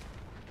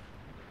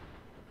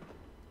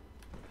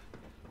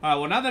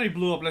 well, now that he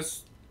blew up,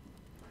 let's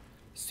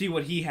see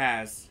what he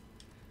has.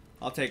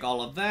 I'll take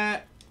all of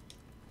that.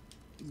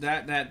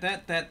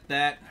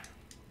 That.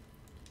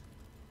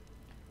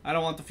 I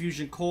don't want the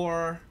fusion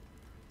core.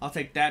 I'll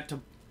take that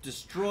to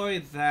destroy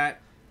that.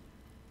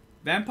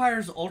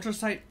 Vampire's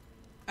ultrasight.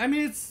 I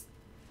mean, it's...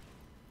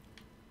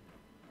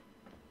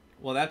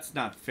 Well, that's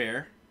not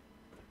fair.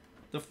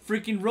 The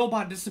freaking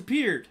robot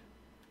disappeared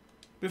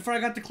before I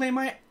got to claim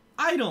my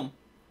item.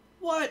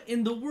 What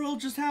in the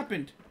world just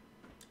happened?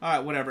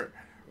 Alright, whatever.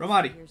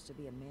 Ramadi. Appears to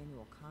be a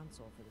manual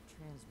console for the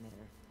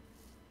transmitter.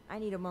 I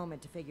need a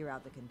moment to figure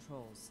out the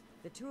controls.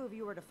 The two of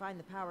you are to find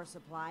the power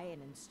supply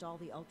and install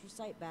the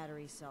ultrasight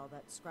battery cell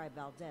that Scribe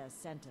Valdez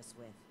sent us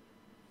with.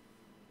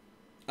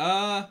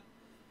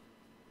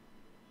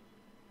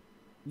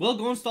 We'll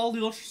go install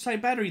the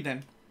ultrasight battery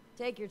then.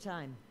 Take your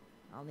time.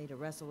 I'll need to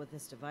wrestle with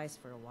this device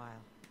for a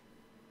while.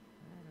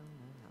 I don't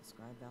know how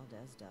Scribe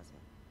Valdez does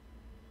it.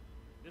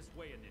 This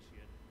way,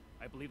 initiate.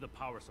 I believe the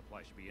power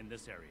supply should be in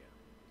this area.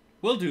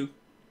 Will do.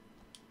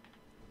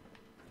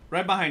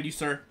 Right behind you,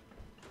 sir.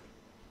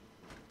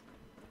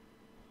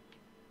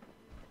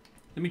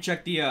 Let me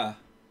check the,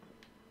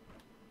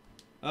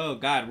 Oh,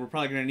 God. We're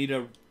probably going to need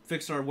to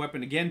fix our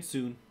weapon again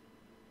soon.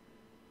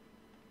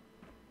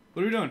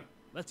 What are we doing?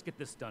 Let's get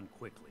this done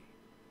quickly.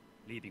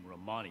 Leaving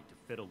Romani to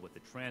fiddle with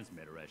the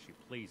transmitter as she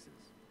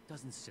pleases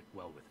doesn't sit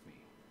well with me.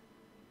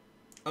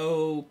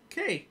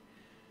 Okay.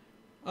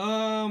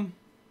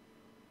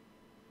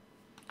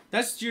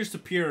 That's your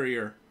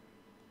superior.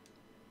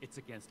 It's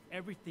against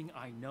everything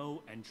I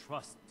know and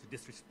trust to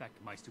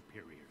disrespect my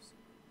superiors.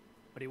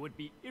 But it would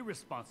be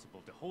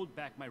irresponsible to hold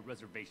back my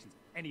reservations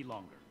any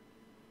longer.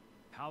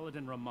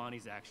 Paladin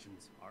Romani's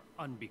actions are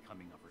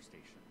unbecoming of her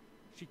station.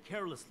 She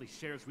carelessly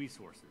shares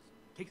resources,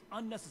 takes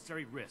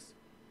unnecessary risks,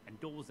 and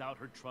doles out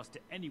her trust to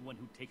anyone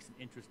who takes an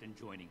interest in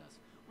joining us,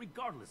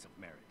 regardless of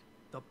merit.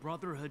 The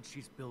Brotherhood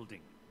she's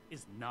building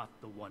is not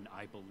the one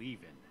I believe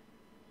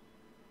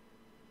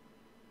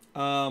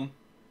in.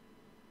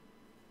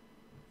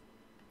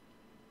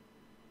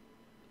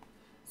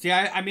 See,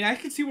 I mean, I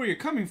can see where you're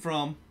coming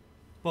from,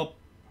 but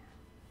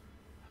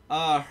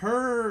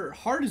her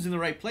heart is in the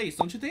right place,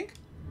 don't you think?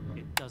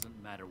 It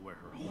doesn't matter where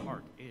her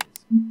heart is.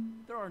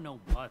 There are no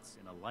buts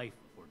in a life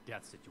or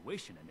death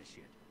situation,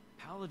 Initiate.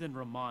 Paladin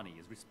Romani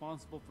is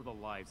responsible for the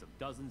lives of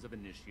dozens of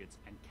initiates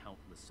and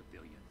countless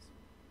civilians.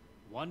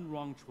 One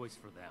wrong choice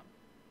for them,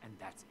 and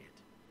that's it.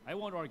 I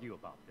won't argue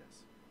about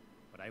this,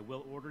 but I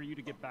will order you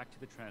to get back to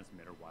the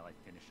transmitter while I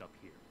finish up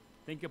here.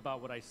 Think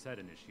about what I said,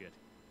 Initiate,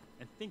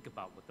 and think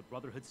about what the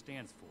Brotherhood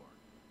stands for.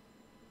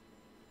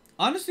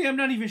 Honestly, I'm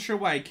not even sure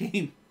why I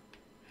came.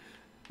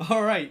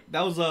 Alright,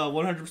 that was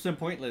 100%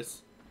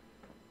 pointless.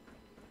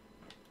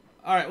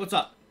 Alright, what's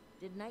up?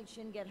 Did Night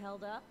Shin get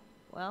held up?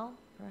 Well,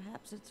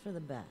 perhaps it's for the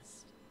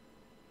best.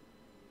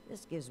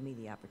 This gives me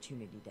the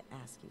opportunity to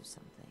ask you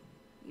something.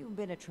 You've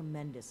been a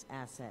tremendous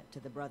asset to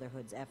the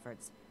Brotherhood's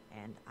efforts,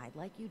 and I'd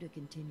like you to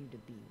continue to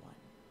be one.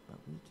 But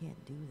we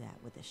can't do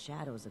that with the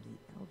shadows of the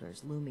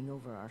Elders looming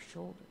over our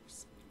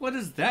shoulders. What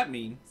does that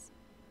mean?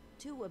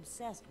 Too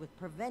obsessed with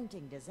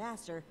preventing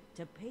disaster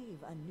to pave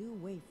a new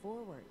way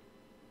forward.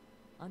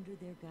 Under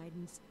their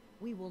guidance,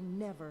 we will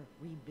never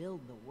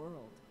rebuild the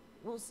world.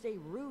 We'll stay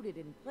rooted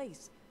in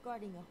place,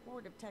 guarding a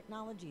hoard of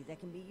technology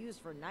that can be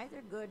used for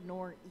neither good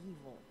nor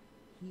evil.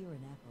 Here in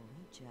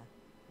Appalachia,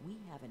 we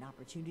have an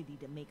opportunity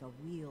to make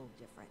a real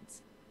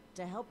difference,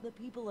 to help the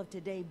people of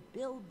today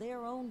build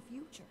their own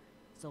future.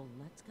 So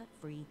let's cut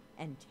free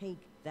and take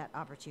that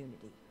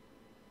opportunity.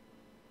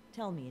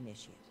 Tell me,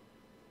 Initiate,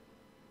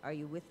 are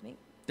you with me?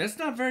 That's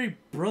not very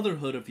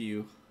Brotherhood of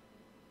you.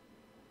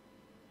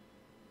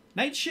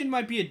 Night Shin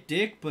might be a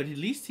dick, but at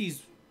least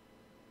he's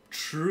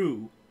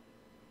true.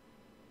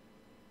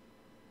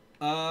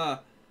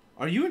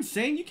 Are you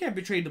insane? You can't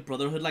betray the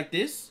Brotherhood like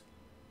this.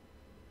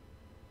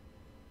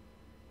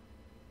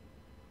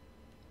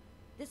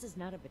 This is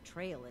not a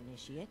betrayal,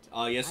 Initiate.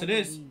 Oh, yes, it I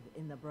is. believe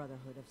in the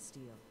Brotherhood of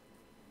Steel.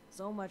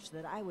 So much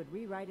that I would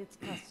rewrite its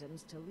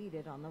customs to lead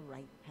it on the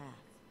right path.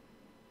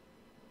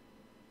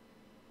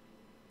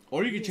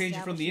 Or you could change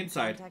it from the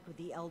inside. Contact with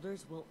the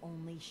Elders will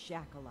only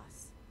shackle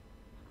us,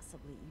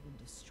 possibly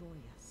even destroy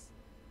us.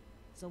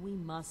 So we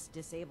must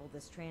disable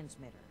this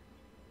transmitter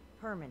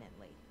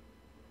permanently.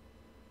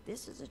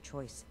 This is a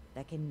choice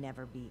that can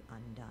never be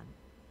undone.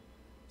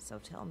 So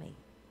tell me,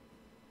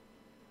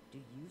 do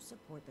you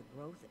support the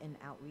growth and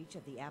outreach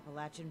of the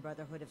Appalachian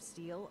Brotherhood of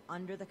Steel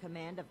under the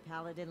command of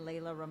Paladin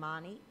Layla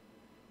Romani?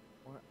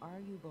 Or are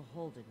you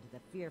beholden to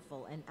the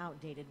fearful and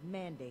outdated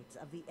mandates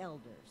of the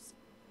Elders,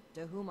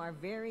 to whom our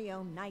very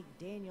own Knight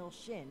Daniel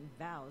Shin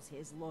vows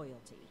his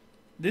loyalty?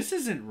 This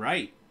isn't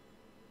right.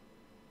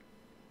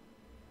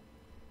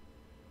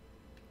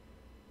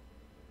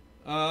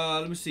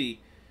 Let me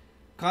see.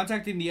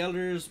 Contacting the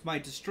Elders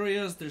might destroy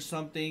us. There's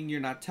something you're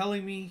not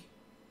telling me.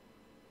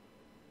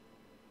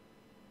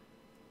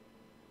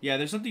 Yeah,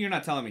 there's something you're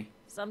not telling me.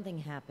 Something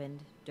happened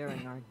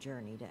during our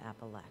journey to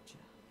Appalachia.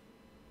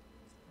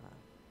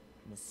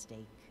 A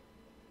mistake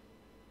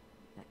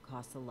that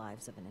cost the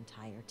lives of an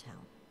entire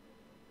town,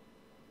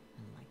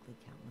 and likely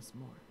countless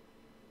more.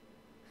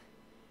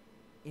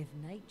 If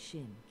Knight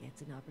Shin gets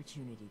an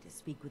opportunity to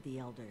speak with the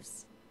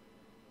Elders,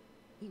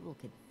 he will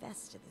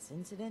confess to this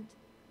incident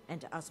and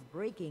to us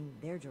breaking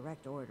their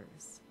direct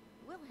orders.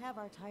 We'll have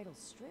our titles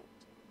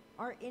stripped,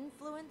 our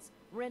influence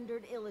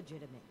rendered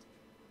illegitimate.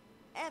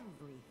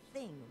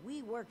 Everything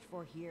we worked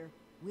for here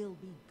will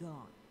be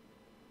gone.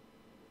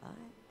 But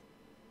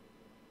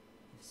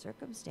if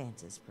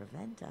circumstances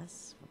prevent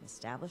us from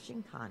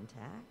establishing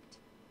contact,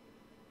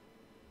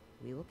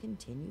 we will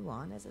continue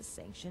on as a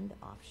sanctioned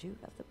offshoot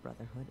of the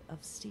Brotherhood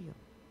of Steel.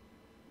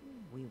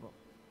 We will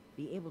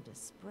be able to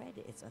spread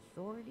its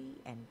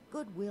authority and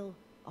goodwill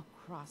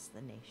across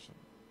the nation.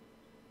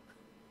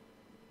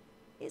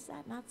 Is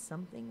that not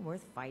something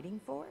worth fighting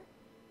for?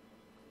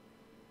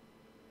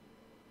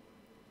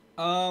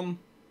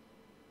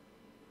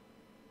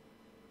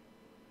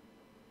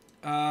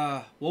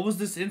 What was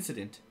this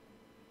incident?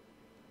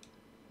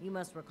 You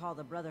must recall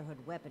the Brotherhood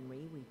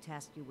weaponry we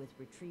tasked you with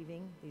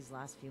retrieving these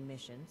last few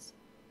missions.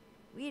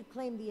 We had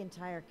claimed the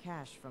entire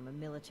cache from a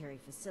military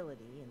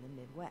facility in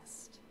the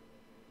Midwest.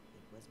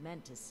 It was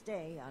meant to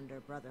stay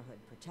under Brotherhood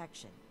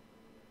protection,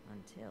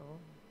 until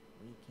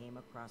we came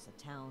across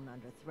a town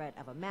under threat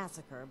of a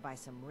massacre by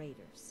some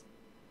raiders.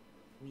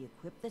 We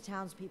equipped the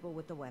townspeople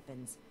with the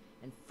weapons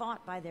and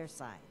fought by their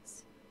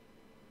sides.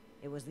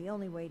 It was the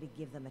only way to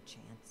give them a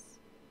chance.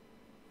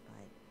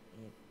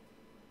 But it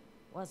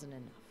wasn't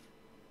enough.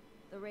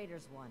 The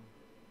raiders won.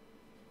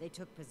 They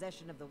took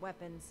possession of the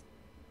weapons,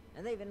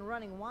 and they've been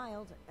running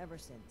wild ever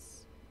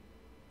since.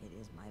 It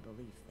is my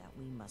belief that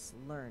we must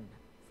learn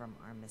from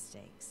our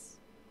mistakes.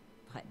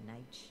 But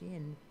Knight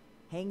Shin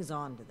hangs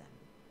on to them.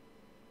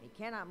 He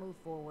cannot move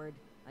forward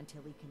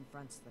until he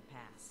confronts the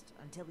past,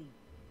 until he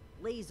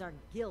lays our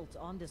guilt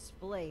on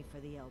display for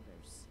the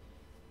Elders.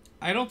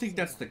 I don't think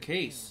that's the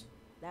case.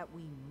 That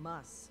we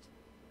must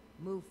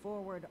move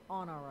forward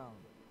on our own.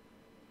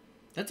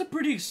 That's a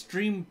pretty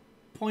extreme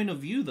point of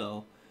view,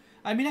 though.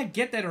 I mean, I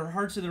get that her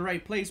heart's in the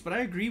right place, but I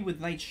agree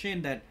with Knight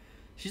Shin that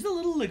she's a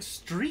little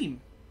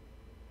extreme.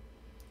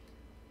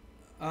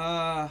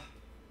 But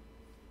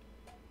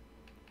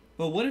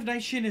what if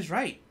Knight Shin is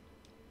right?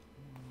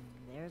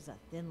 There's a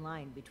thin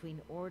line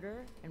between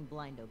order and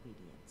blind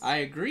obedience. I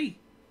agree.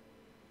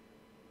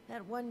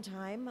 At one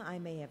time, I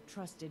may have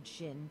trusted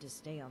Shin to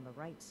stay on the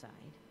right side.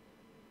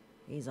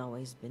 He's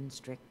always been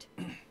strict,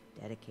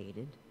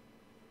 dedicated,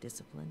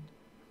 disciplined.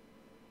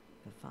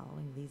 But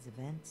following these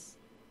events,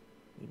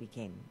 he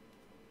became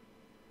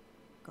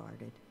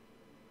guarded.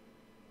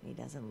 He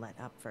doesn't let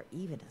up for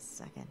even a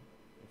second.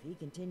 If he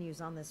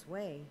continues on this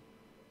way,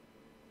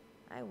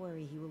 I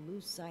worry he will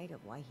lose sight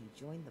of why he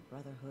joined the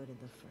Brotherhood in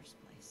the first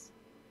place.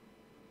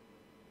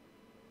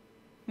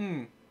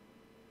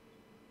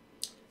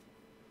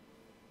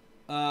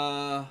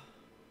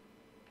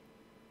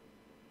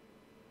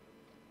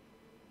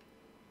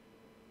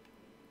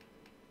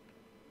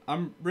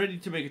 I'm ready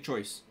to make a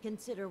choice.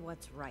 Consider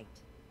what's right.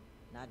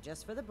 Not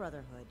just for the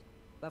Brotherhood,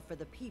 but for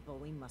the people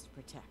we must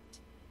protect.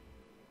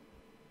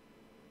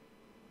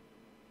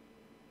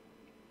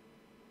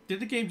 Did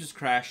the game just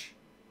crash?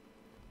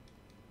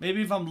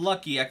 Maybe if I'm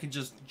lucky, I can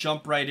just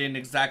jump right in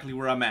exactly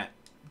where I'm at.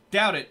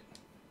 Doubt it.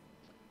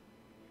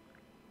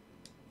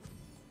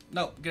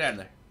 No, get out of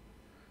there.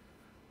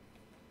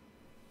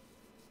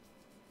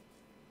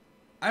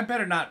 I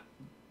better not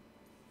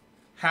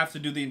have to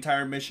do the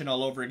entire mission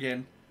all over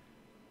again.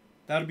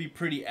 That would be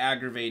pretty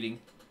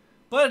aggravating.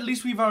 But at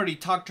least we've already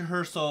talked to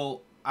her,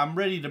 so I'm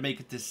ready to make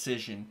a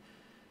decision.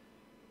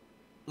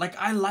 Like,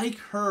 I like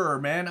her,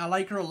 man. I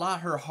like her a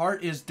lot. Her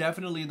heart is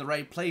definitely in the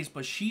right place,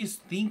 but she's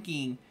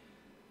thinking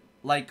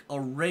like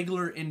a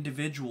regular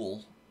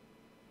individual.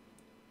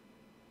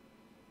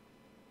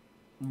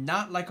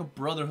 Not like a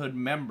Brotherhood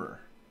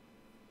member,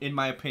 in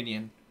my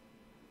opinion.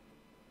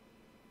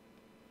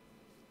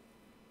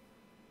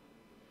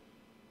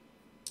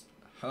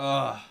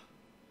 I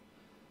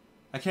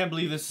can't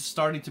believe this is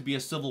starting to be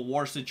a civil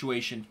war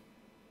situation.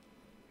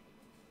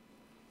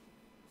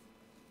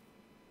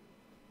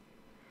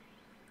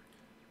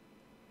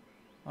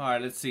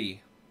 Alright, let's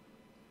see.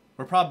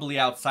 We're probably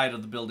outside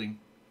of the building.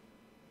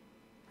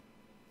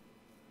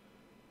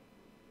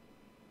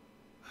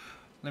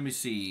 Let me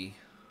see.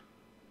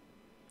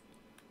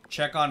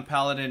 Check on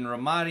Paladin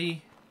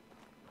Ramadi.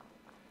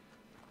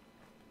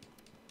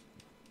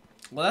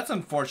 Well, that's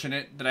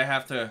unfortunate that I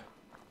have to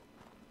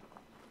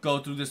go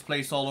through this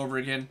place all over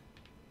again.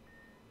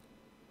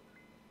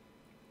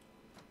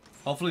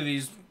 Hopefully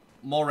these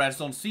mole rats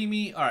don't see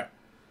me. Alright.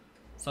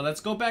 So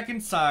let's go back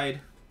inside.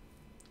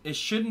 It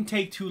shouldn't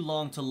take too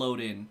long to load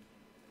in.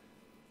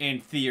 In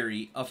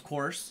theory, of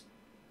course.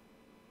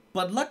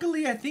 But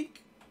luckily, I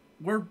think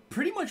we're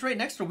pretty much right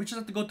next to her. We just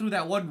have to go through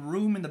that one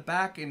room in the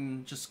back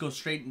and just go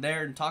straight in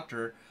there and talk to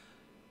her.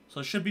 So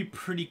it should be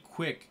pretty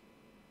quick.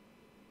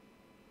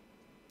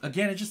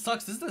 Again, it just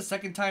sucks. This is the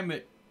second time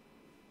it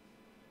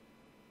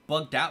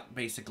bugged out,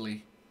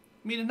 basically.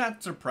 I mean, it's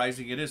not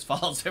surprising. It is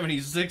Fallout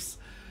 76.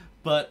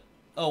 But,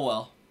 oh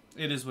well.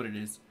 It is what it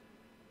is.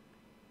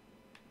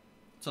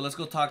 So let's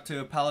go talk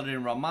to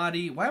Paladin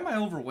Ramadi. Why am I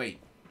overweight?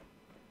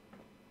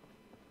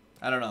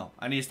 I don't know.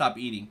 I need to stop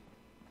eating.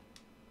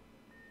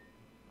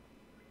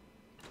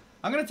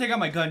 I'm going to take out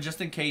my gun just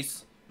in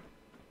case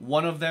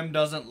one of them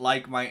doesn't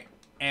like my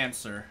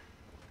answer.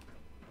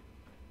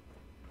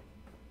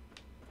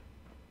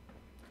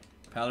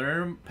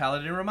 Paladin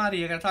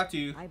Ramadi, I got to talk to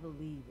you. I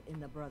believe in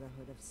the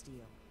Brotherhood of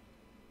Steel.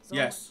 So,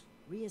 yes.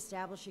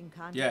 Reestablishing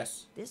contact.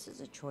 Yes. This is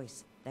a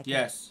choice. That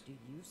yes. Do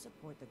you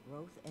support the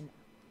growth and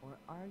or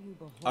are you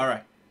beholden? All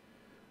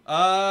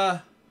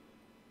right.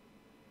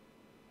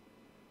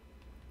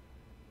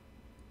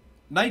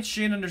 Knight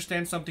Shin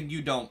understands something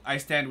you don't. I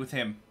stand with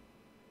him.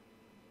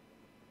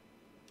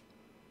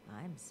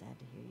 I'm sad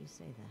to hear you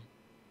say that.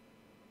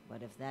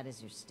 But if that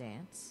is your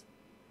stance,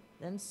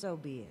 then so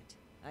be it.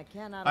 I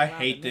cannot allow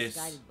the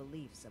misguided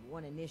beliefs of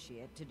one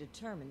initiate to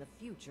determine the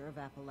future of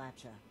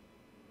Appalachia.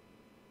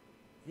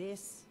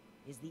 This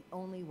is the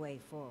only way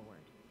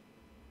forward.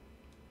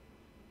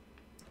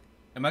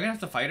 Am I gonna have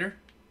to fight her?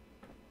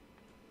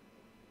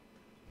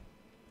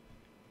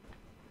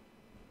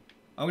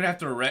 I'm gonna have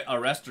to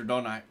arrest her,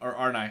 don't I? Or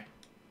aren't I?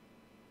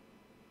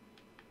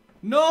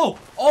 No!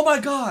 Oh my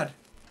god!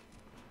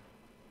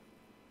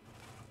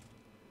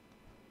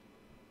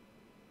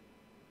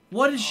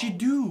 What did she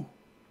do?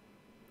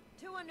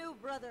 To a new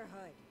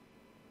Brotherhood.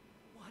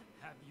 What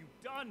have you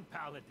done,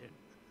 Paladin?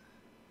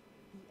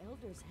 The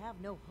elders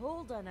have no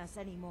hold on us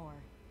anymore.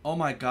 Oh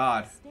my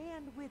god.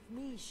 Stand with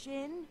me,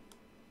 Shin.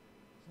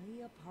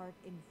 Play a part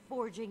in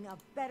forging a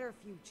better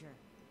future.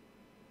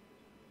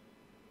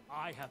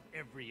 I have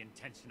every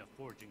intention of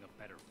forging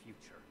a better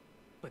future.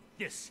 But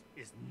this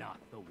is not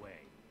the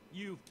way.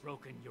 You've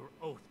broken your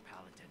oath,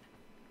 Paladin.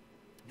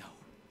 No.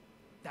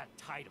 That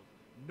title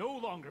no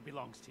longer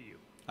belongs to you.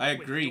 I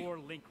agree. With your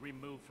link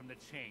removed from the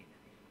chain,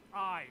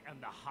 I am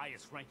the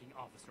highest-ranking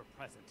officer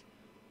present.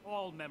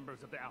 All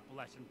members of the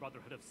Appalachian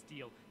Brotherhood of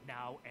Steel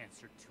now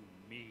answer to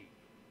me.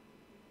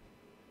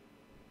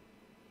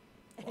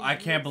 I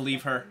can't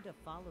believe her. To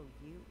follow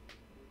you?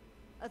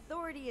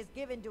 Authority is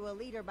given to a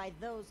leader by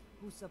those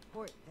who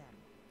support them.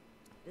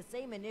 The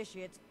same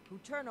initiates who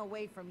turn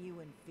away from you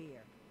in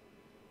fear.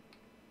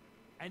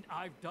 And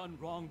I've done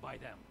wrong by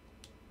them.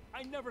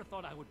 I never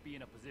thought I would be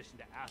in a position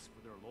to ask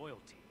for their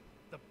loyalty.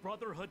 The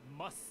Brotherhood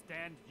must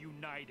stand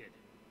united.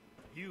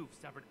 You've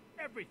severed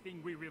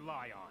everything we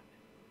rely on.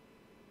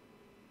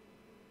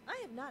 I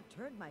have not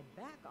turned my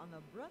back on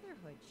the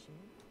Brotherhood, Shin.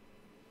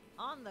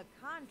 On the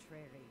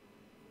contrary,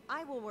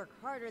 I will work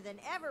harder than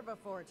ever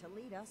before to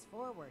lead us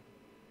forward.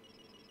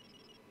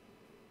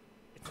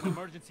 It's an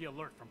emergency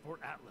alert from Port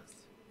Atlas.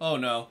 Oh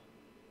no.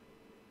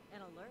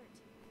 An alert.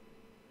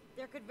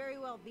 There could very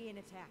well be an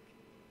attack.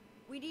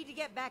 We need to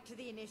get back to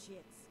the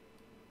Initiates.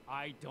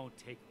 I don't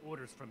take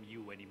orders from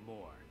you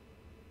anymore.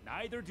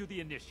 Neither do the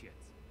Initiates.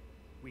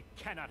 We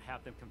cannot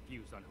have them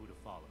confused on who to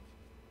follow.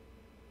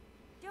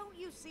 Don't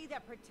you see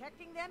that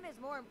protecting them is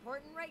more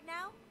important right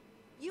now?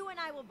 You and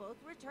I will both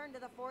return to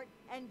the fort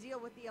and deal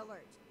with the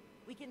alert.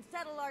 We can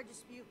settle our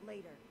dispute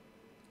later.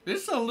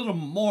 This is a little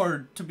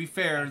more, to be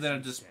fair, than a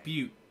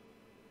dispute.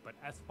 But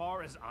as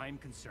far as I'm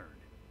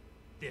concerned,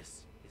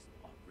 this is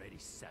already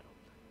settled.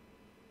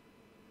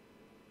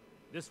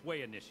 This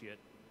way, Initiate.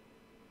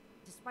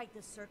 Despite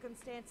the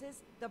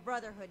circumstances, the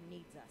Brotherhood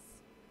needs us.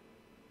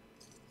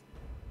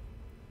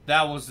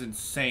 That was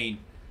insane.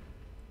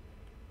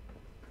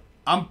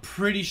 I'm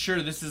pretty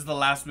sure this is the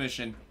last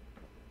mission.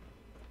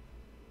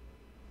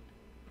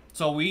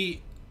 So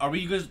are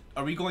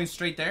we going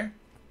straight there?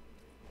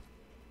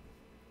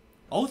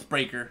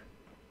 Oathbreaker.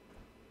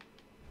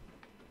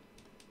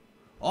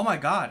 Oh my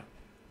god.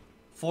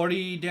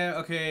 40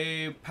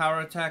 okay, power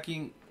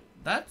attacking.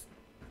 That's...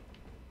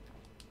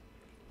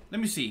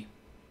 Let me see.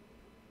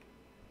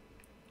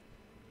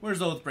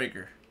 Where's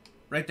Oathbreaker?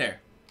 Right there.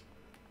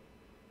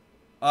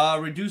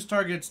 Reduce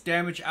target's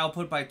damage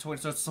output by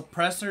 20. So it's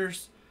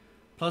suppressors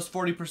plus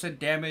 40%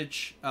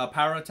 damage,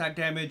 power attack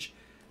damage,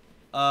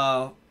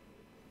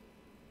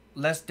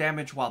 less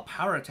damage while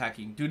power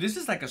attacking. Dude, this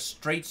is like a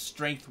straight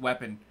strength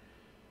weapon.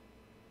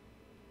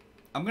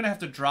 I'm gonna have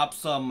to drop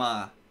some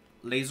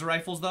laser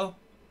rifles though,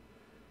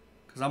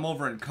 because I'm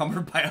over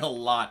encumbered by a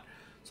lot.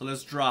 So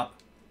let's drop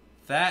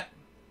that,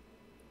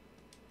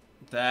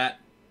 that.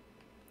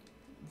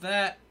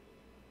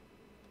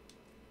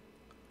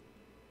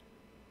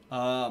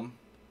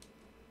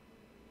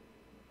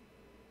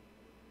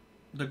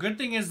 The good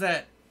thing is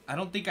that I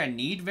don't think I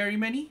need very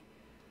many,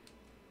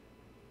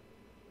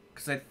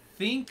 because I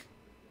think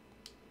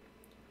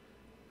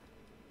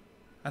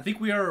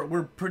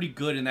we're pretty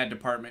good in that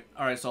department.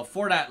 All right, so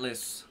Fort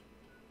Atlas.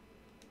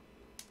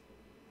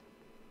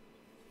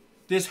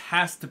 This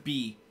has to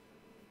be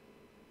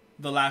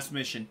the last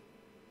mission.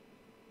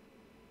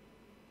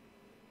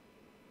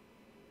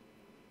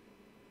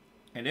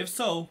 And if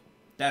so,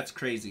 that's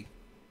crazy.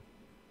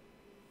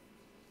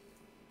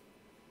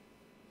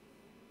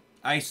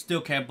 I still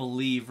can't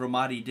believe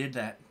Ramadi did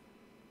that.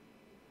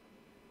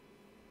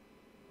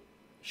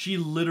 She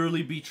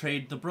literally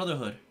betrayed the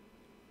Brotherhood.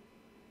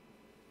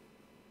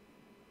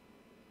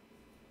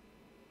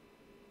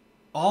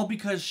 All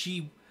because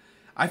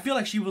I feel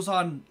like she was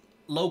on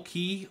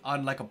low-key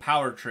on like a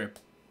power trip.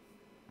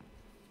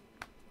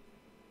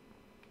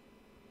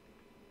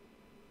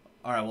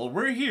 Alright, well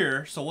we're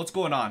here, so what's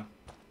going on?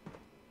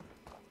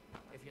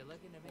 If you're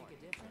looking to make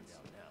a difference,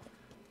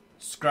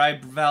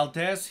 Scribe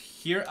Valdez,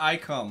 here I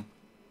come.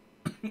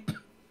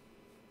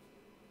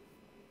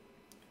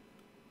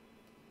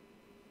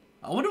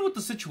 I wonder what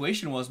the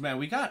situation was, man.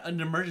 We got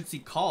an emergency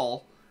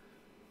call.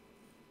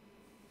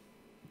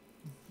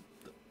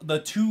 The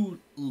two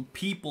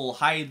people,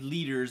 high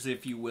leaders,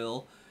 if you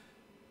will,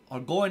 are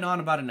going on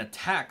about an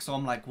attack. So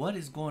I'm like, what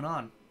is going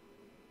on?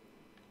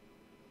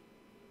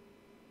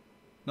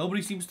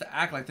 Nobody seems to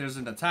act like there's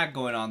an attack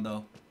going on,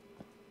 though.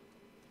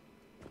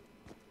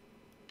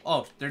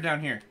 Oh, they're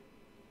down here.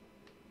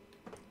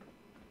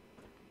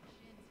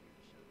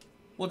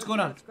 What's going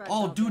on?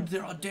 Oh, dude,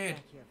 they're all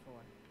dead.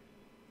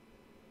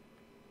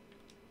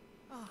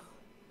 Oh,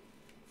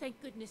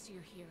 thank goodness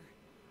you're here.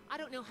 I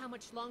don't know how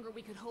much longer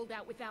we could hold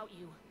out without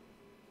you.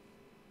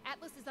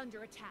 Atlas is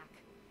under attack.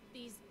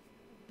 These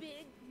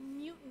big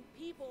mutant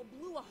people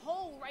blew a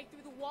hole right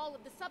through the wall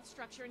of the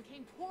substructure and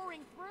came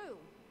pouring through.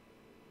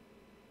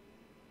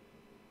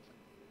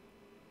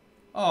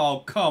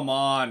 Oh, come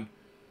on.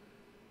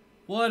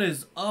 What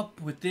is up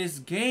with this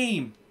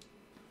game?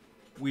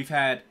 We've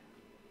had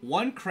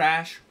one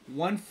crash,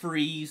 one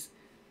freeze,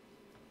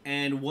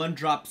 and one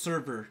drop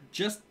server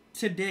just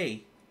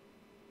today.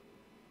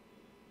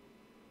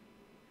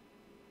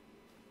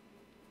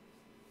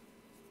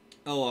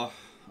 Oh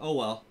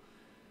well.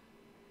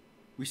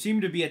 We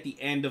seem to be at the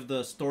end of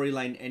the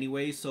storyline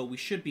anyway, so we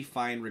should be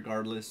fine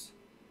regardless.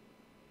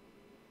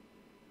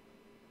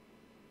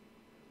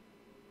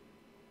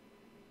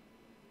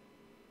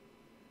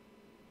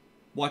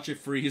 Watch it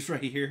freeze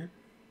right here.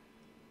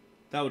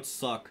 That would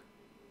suck.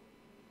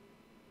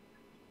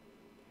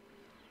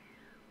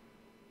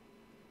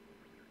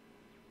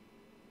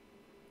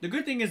 The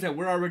good thing is that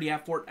we're already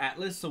at Fort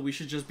Atlas, so we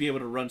should just be able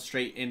to run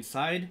straight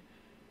inside.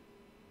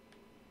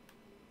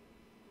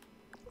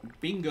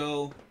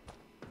 Bingo.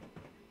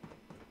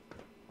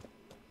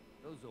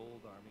 those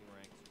old army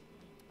ranks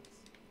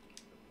rule.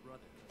 The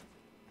Brotherhood.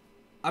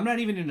 I'm not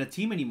even in a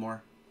team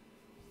anymore.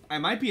 I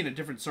might be in a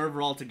different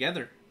server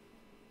altogether.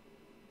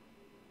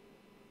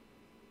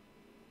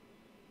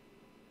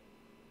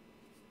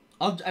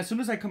 As soon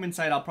as I come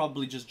inside, I'll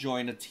probably just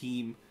join a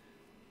team.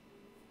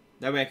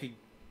 That way I can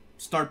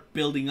start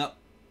building up.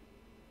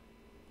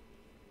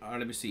 Alright,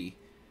 let me see.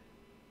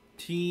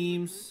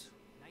 Teams.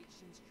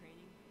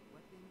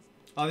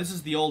 Oh, this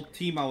is the old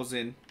team I was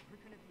in.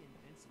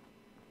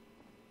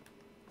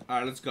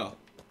 Alright, let's go.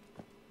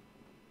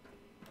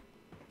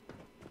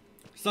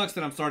 Sucks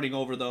that I'm starting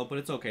over, though, but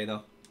it's okay,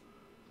 though.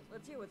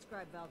 Let's hear what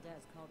Scribe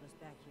Valdez called us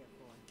back here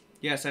for.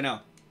 Yes, I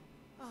know.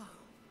 Oh,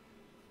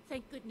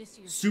 thank goodness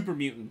you're Super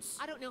mutants.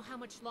 I don't know how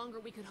much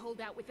longer we could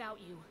hold out without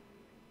you.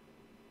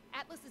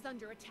 Atlas is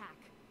under attack.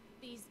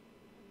 These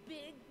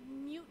big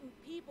mutant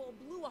people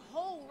blew a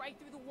hole right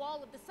through the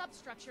wall of the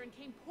substructure and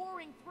came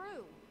pouring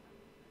through.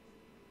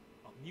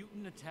 A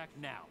mutant attack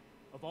now,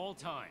 of all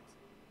times.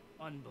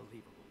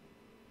 Unbelievable.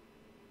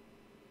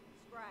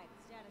 Scribe,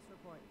 status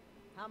report.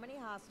 How many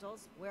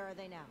hostiles? Where are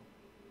they now?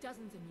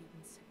 Dozens of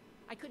mutants.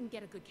 I couldn't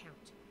get a good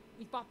count.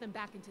 We fought them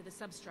back into the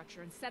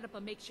substructure and set up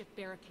a makeshift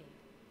barricade.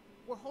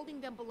 We're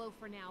holding them below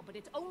for now, but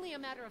it's only a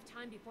matter of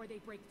time before they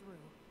break through.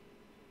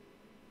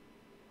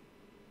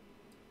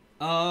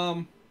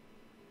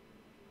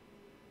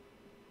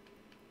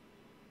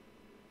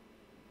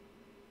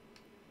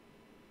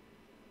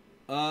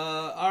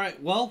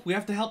 Alright, well, we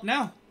have to help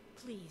now.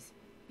 Please,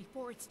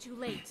 before it's too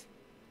late.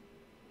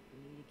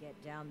 We need to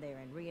get down there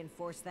and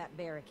reinforce that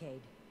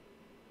barricade.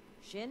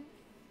 Shin,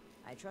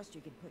 I trust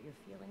you can put your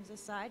feelings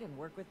aside and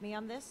work with me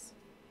on this?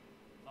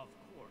 Of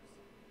course.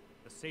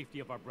 The safety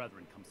of our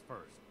brethren comes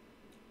first.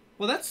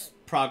 Well, that's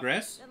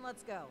progress. Then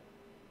let's go.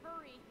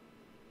 Hurry.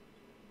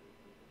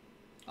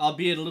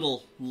 Albeit a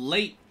little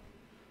late.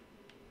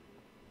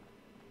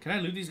 Can I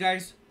loot these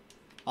guys?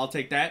 I'll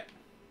take that,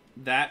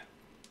 that,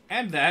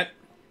 and that.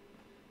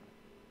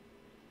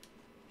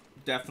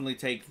 Definitely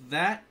take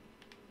that.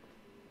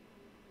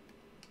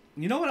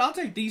 You know what? I'll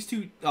take these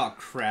two. Oh,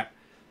 crap.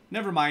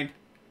 Never mind.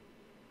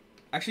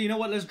 Actually, you know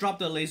what? Let's drop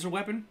the laser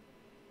weapon.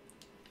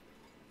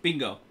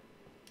 Bingo.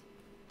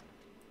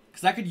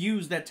 Because I could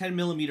use that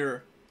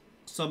 10mm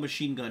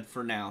submachine gun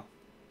for now.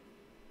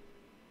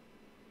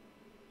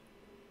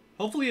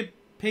 Hopefully it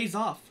pays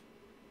off.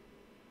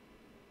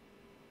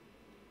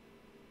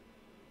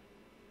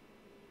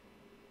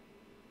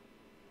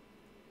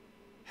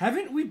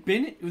 Haven't we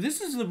been...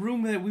 This is the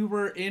room that we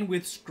were in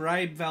with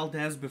Scribe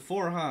Valdez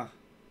before, huh?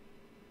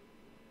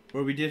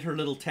 Where we did her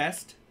little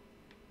test.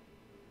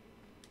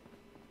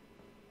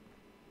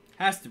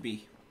 Has to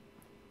be.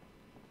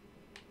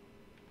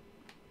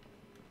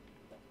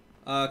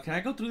 Can I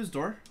go through this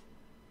door?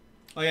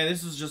 Oh yeah,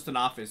 this is just an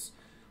office.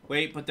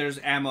 Wait, but there's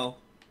ammo.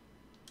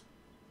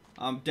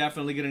 I'm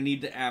definitely gonna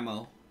need the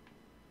ammo.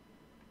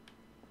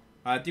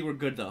 I think we're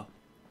good though.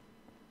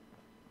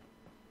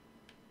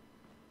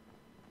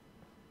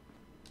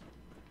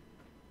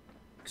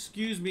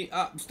 Excuse me.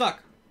 I'm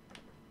stuck.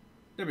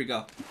 There we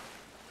go.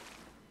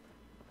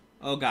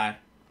 Oh god.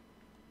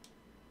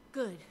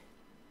 Good.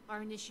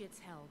 Our initiate's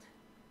held.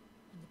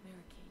 And the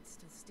barricade's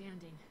still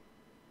standing.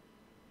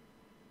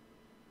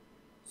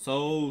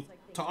 So, Looks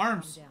like things to have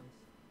arms. calmed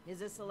down. Is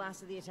this the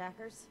last of the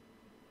attackers?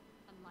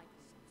 Unlikely.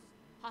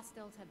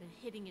 Hostiles have been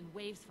hitting in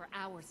waves for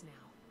hours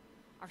now.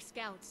 Our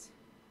scouts,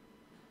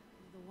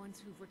 the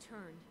ones who've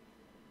returned,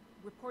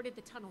 reported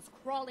the tunnels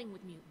crawling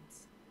with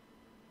mutants.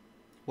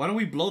 Why don't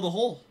we blow the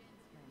hole?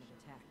 Plan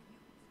of attack.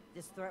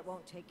 This threat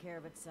won't take care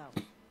of itself.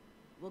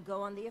 We'll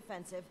go on the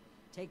offensive,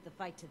 take the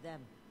fight to them.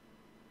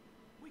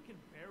 We can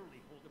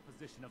barely hold a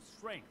position of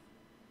strength.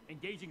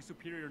 Engaging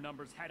superior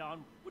numbers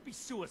head-on would be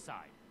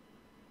suicide.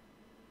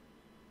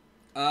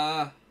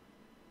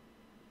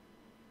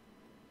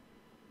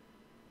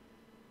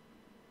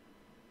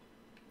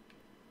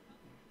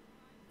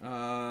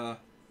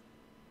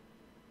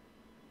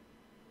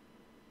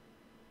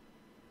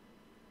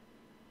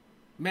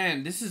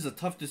 Man, this is a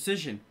tough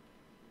decision.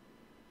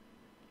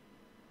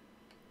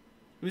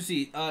 Let me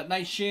see.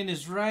 Night Shin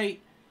is right.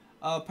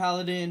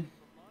 Paladin.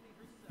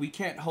 We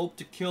can't hope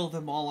to kill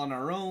them all on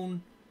our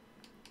own.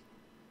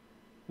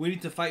 We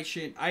need to fight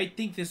Shin. I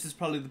think this is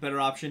probably the better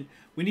option.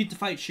 We need to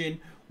fight Shin.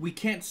 We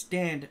can't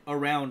stand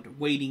around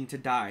waiting to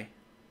die.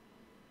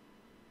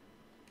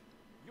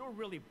 You're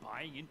really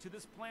buying into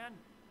this plan?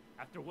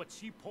 After what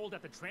she pulled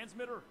at the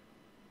transmitter?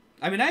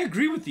 I mean, I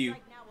agree with you.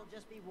 Right now will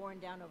just be worn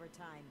down over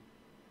time.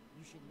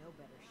 You should know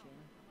better, Shin.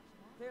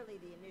 Clearly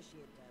the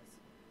Initiate does.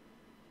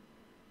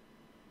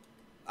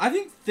 I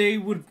think they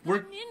would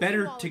work Gotten into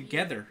better all of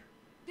together.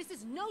 This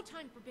is no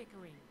time for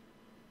bickering.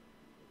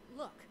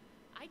 Look,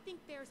 I think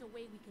there's a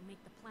way we can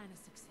make the plan a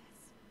success.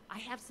 I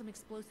have some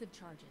explosive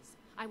charges.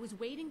 I was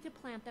waiting to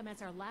plant them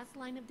as our last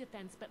line of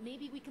defense, but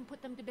maybe we can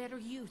put them to better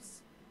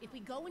use. If we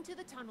go into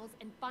the tunnels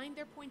and find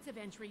their points of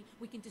entry,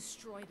 we can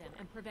destroy them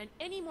and prevent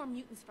any more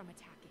mutants from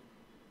attacking.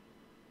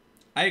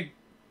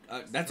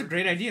 That's a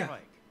great idea.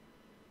 Strike.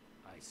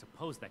 I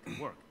suppose that could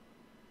work.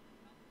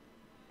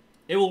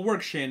 It will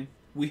work, Shin.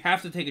 We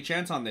have to take a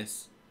chance on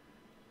this.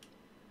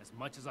 As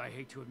much as I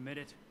hate to admit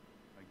it,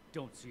 I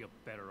don't see a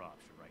better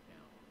option right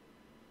now.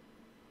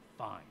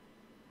 Fine.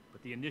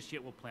 But the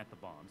initiate will plant the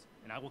bombs,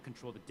 and I will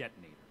control the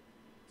detonator.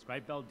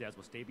 Scribe Valdez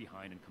will stay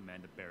behind and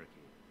command the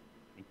barricade,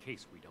 in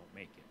case we don't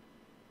make it.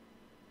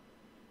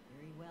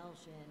 Very well,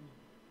 Shin.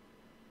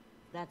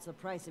 If that's the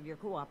price of your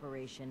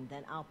cooperation,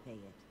 then I'll pay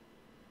it.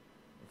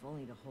 If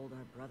only to hold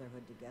our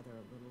brotherhood together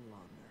a little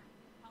longer.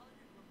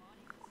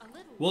 A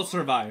little. We'll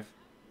survive.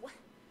 What?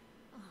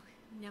 Oh,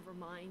 never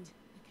mind.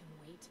 I can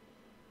wait.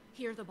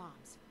 Here are the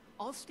bombs.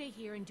 I'll stay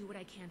here and do what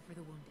I can for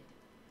the wounded.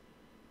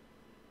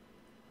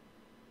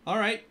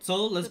 Alright,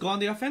 so let's go on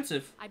the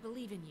offensive. I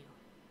believe in you.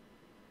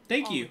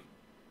 Thank you.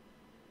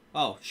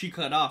 Oh, she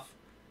cut off.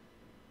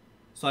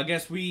 So I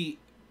guess we're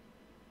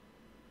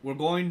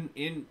going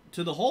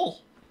into the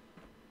hole.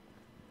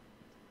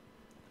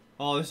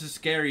 Oh, this is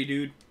scary,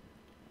 dude.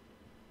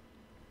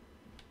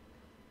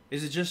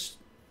 Is it just...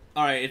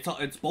 Alright,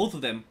 it's both of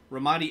them.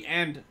 Ramadi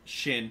and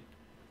Shin.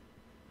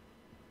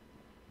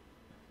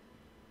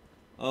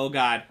 Oh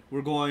god,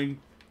 we're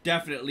going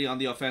definitely on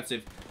the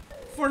offensive.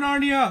 For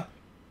Narnia!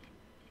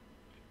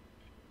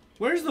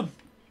 Where's the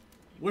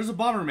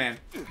Bomberman?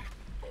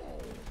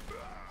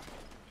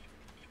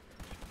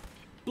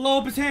 Blow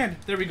up his hand.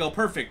 There we go,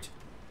 perfect.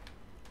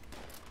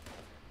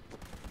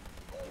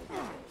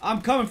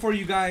 I'm coming for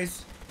you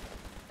guys.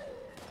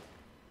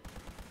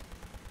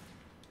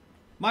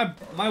 My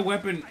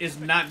weapon is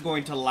not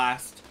going to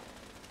last.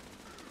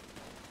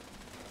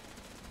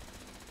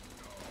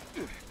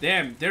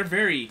 Damn, they're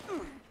very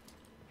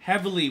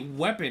heavily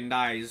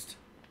weaponized.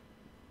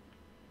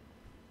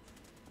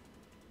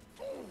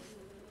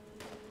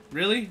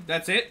 Really?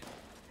 That's it?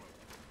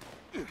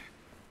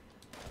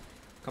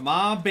 Come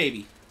on,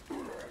 baby.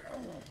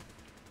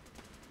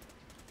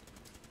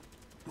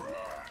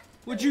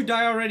 Would you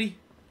die already?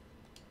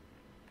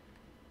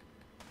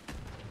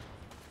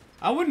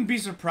 I wouldn't be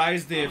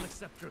surprised if...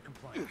 Accept your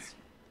compliance.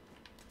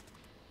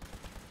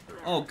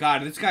 Oh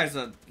god, this guy's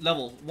a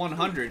level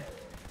 100.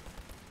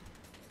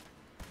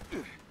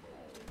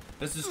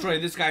 Let's destroy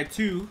this guy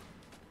too.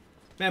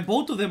 Man,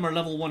 both of them are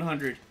level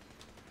 100.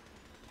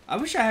 I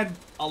wish I had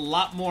a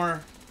lot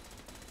more.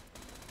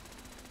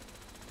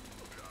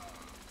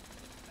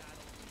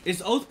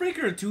 Is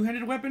Oathbreaker a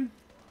two-handed weapon?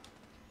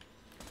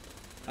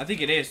 I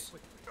think it is.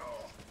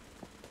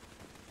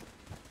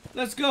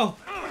 Let's go.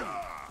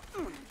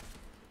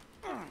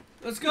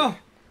 Let's go.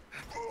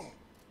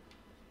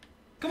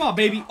 Come on,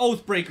 baby.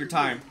 Oathbreaker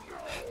time.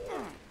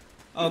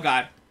 Oh,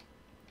 God.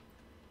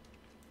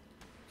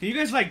 Can you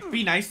guys, like,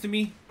 be nice to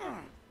me?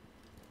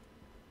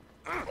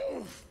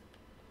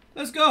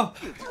 Let's go.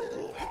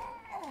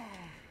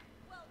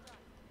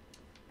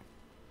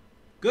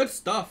 Good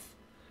stuff.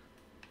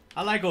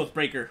 I like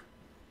Oathbreaker.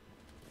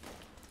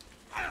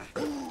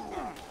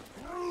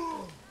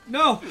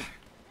 No.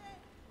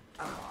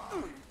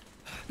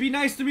 Be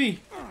nice to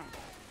me.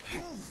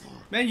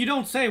 Man, you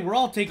don't say. We're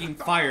all taking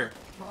fire.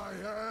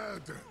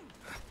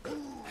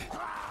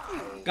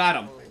 Got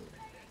him.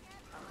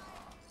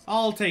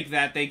 I'll take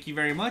that. Thank you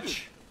very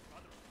much.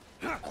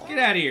 Get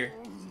out of here.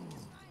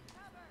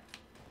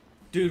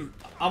 Dude,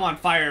 I'm on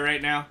fire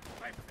right now.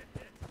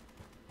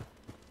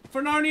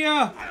 For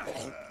Narnia!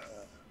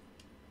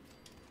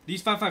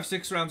 These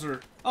 5.56 rounds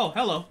are... Oh,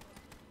 hello.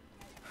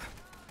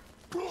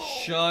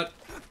 Shut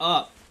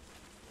up.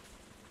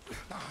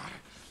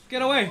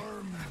 Get away.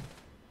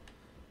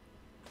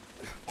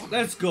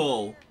 Let's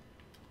go.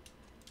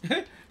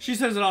 She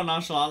says it all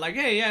nonchalant, like,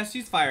 hey, yeah,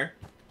 ceasefire.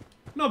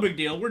 No big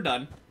deal, we're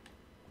done.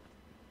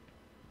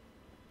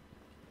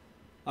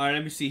 Alright,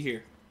 let me see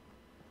here.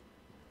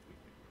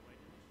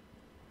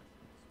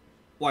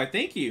 Why,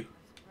 thank you.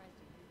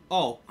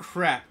 Oh,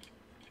 crap.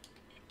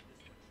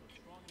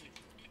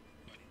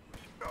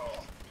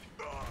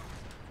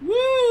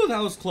 Woo,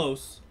 that was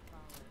close.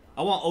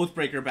 I want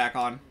Oathbreaker back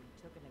on.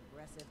 Took an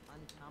aggressive,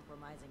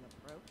 uncompromising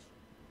approach.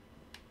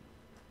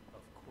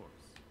 Of course.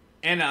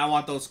 And I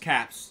want those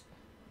caps.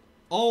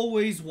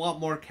 Always want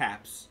more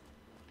caps.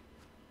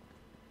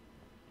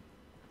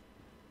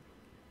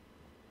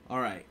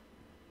 Alright.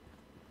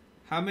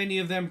 How many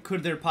of them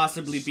could there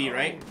possibly be,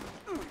 right?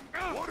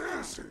 What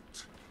is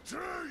it?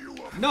 Tear you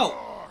apart. No!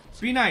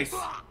 Be nice.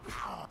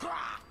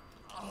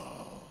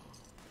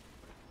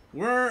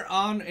 We're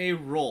on a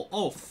roll.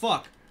 Oh,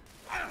 fuck.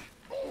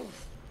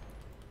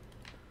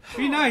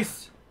 Be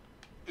nice.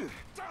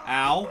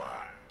 Ow.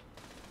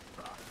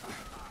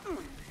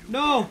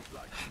 No!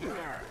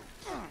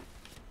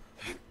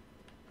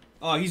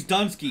 Oh, he's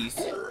Dunskies.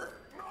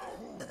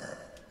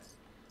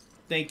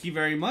 Thank you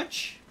very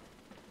much.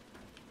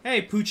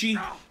 Hey,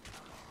 Poochie.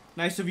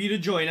 Nice of you to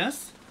join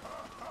us.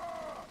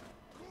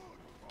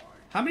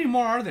 How many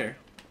more are there?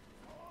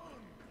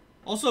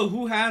 Also,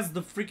 who has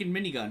the freaking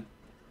minigun?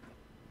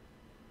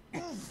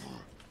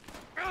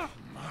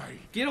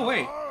 Get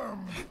away.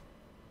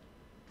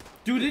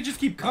 Dude, they just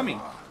keep coming.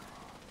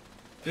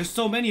 There's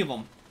so many of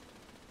them.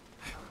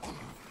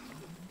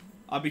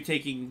 I'll be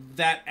taking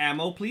that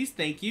ammo, please.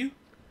 Thank you.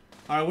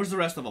 Alright, where's the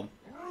rest of them?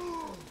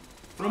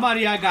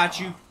 Ramadi, I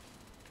got you.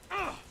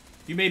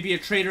 You may be a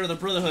traitor of the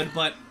Brotherhood,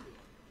 but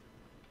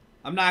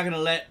I'm not gonna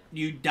let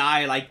you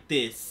die like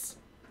this.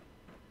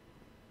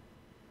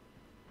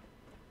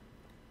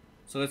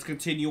 So let's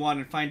continue on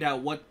and find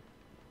out where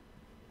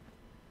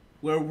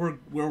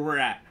we're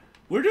at.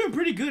 We're doing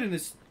pretty good in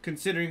this,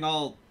 considering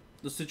all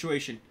the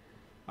situation.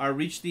 I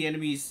reached the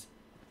enemy's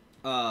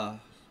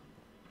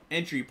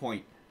entry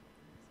point.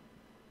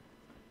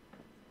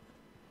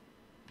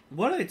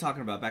 What are they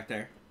talking about back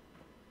there?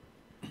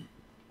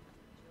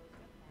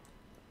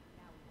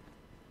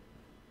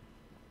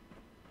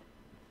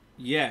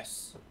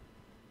 Yes.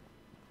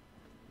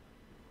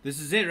 This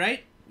is it,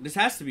 right? This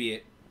has to be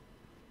it.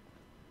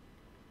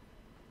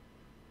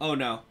 Oh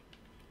no.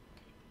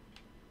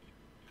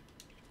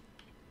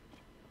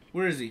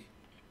 Where is he?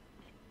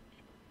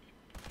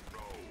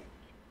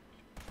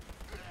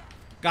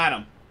 Got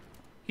him.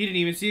 He didn't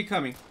even see it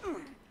coming.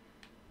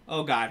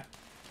 Oh god.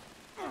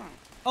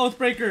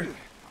 Oathbreaker!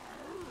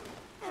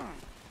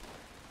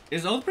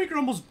 Is Oathbreaker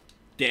almost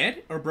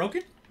dead? Or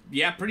broken?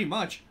 Yeah, pretty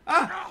much.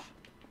 Ah!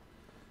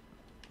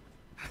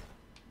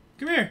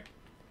 Come here.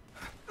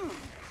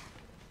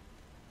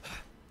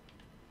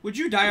 Would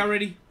you die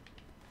already?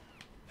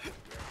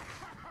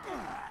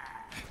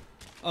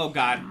 Oh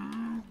god.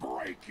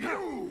 Break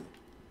you.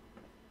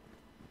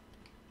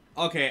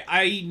 Okay,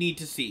 I need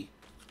to see.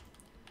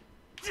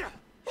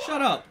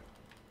 Shut up.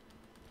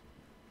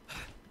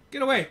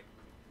 Get away.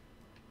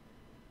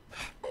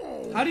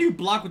 How do you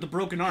block with a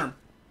broken arm?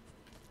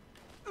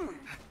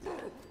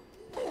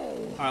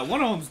 Alright,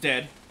 one of them's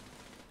dead.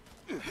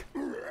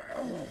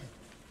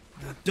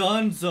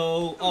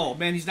 Dunzo. Oh,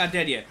 man, he's not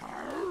dead yet.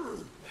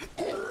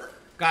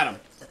 Got him.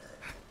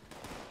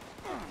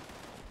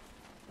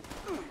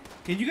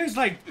 Can you guys,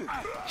 like,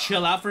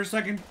 chill out for a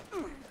second?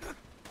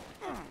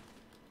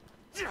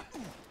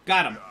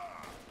 Got him.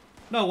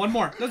 No, one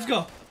more. Let's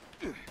go.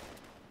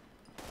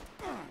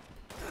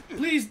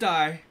 Please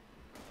die.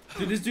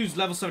 Dude, this dude's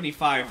level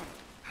 75.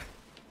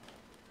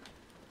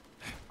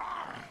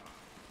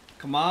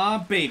 Come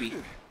on, baby.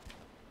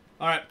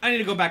 Alright, I need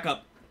to go back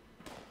up.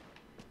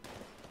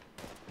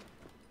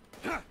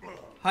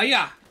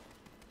 Hiya!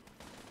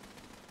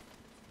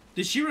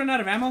 Did she run out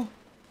of ammo?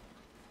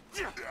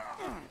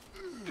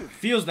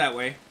 Feels that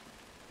way.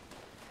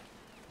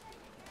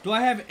 Do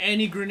I have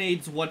any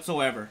grenades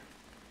whatsoever?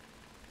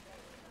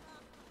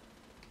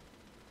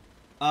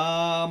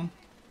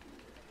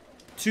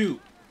 Two.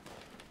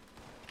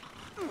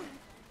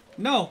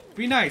 No,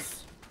 be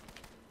nice.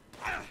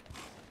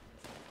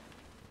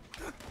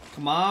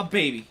 Come on,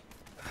 baby.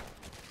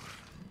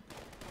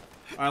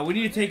 Alright, we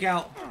need to take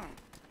out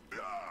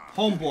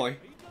Homeboy.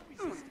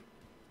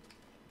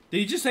 Did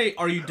he just say,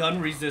 are you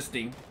done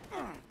resisting?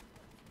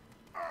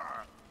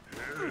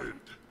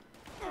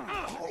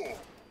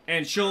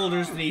 And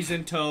shoulders, knees,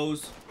 and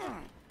toes.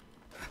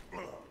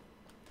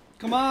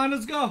 Come on,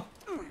 let's go.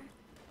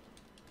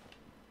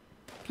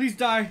 Please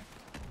die.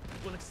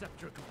 We'll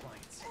accept your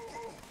compliance.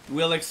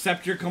 We'll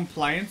accept your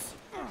compliance.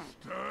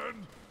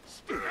 Stand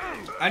still.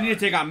 I need to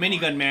take out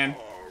Minigun Man.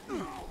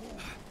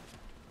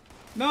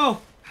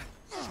 No.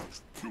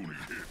 Puny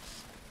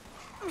hits.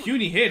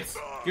 Puny hits.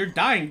 You're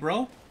dying,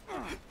 bro.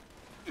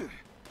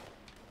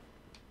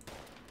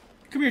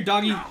 Come here,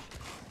 doggy.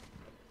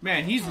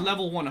 Man, he's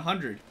level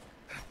 100.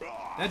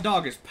 That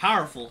dog is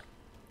powerful.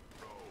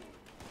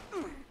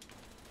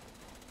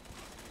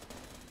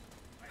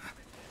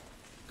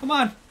 Come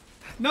on.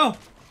 No.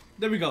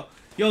 There we go.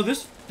 Yo,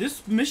 this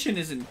mission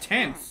is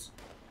intense.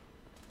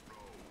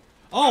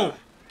 Oh,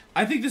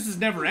 I think this is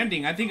never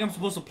ending. I think I'm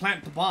supposed to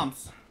plant the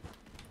bombs.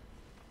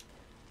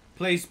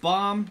 Place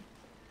bomb.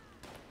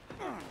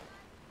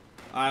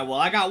 Alright, well,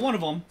 I got one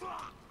of them.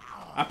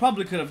 I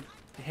probably could have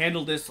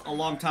handled this a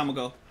long time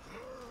ago.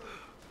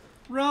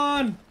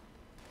 Run!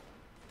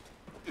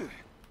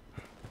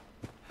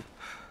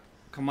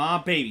 Come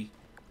on, baby.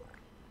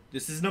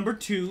 This is number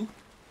 2.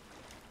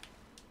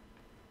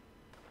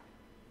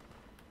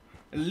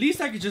 At least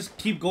I could just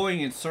keep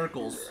going in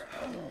circles.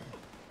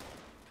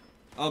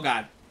 Oh,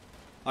 God.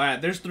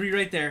 Alright, there's 3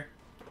 right there.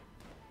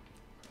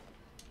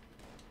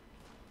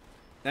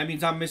 That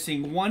means I'm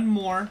missing one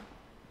more.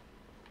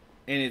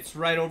 And it's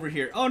right over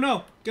here. Oh,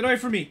 no! Get away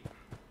from me!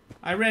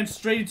 I ran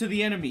straight into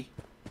the enemy.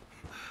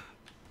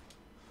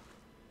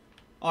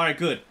 Alright,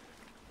 good.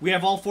 We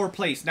have all 4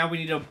 placed. Now we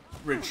need to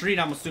retreat,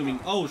 I'm assuming.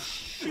 Oh,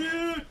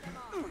 shit!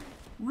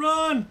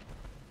 Run!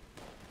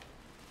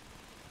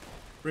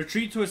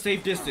 Retreat to a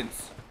safe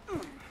distance.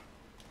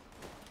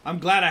 I'm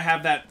glad I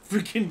have that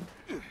freaking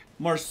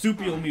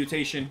marsupial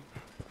mutation.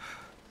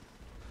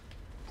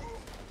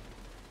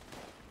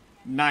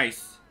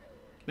 Nice.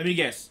 Let me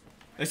guess.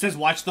 It says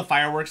watch the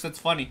fireworks. That's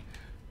funny.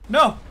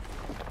 No!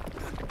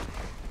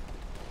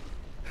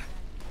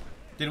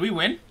 Did we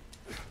win?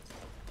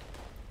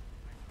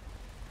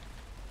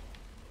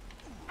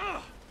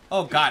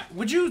 Oh god.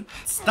 Would you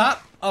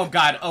stop? Oh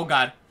god. Oh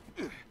god.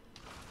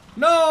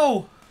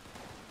 No!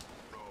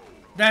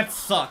 That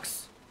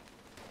sucks.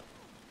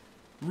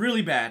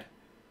 Really bad.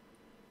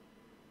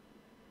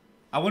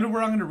 I wonder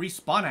where I'm gonna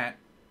respawn at.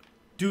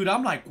 Dude,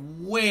 I'm like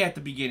way at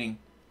the beginning.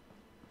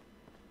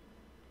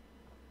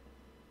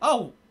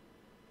 Oh!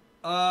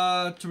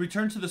 To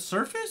return to the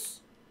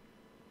surface?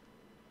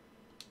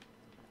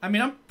 I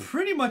mean, I'm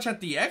pretty much at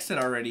the exit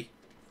already.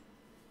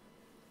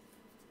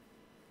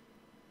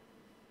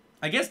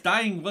 I guess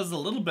dying was a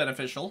little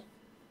beneficial.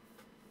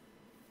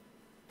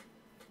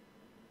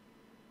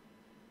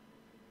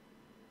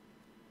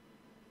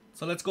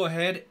 So let's go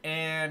ahead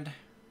and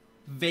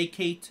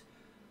vacate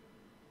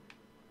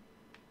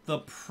the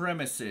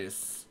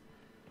premises.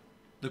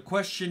 The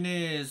question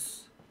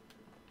is,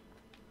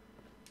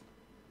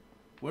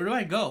 where do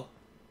I go?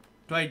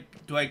 Do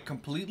I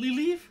completely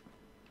leave?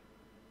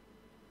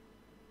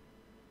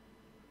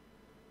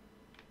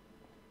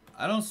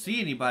 I don't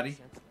see anybody.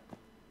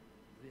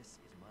 This is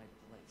my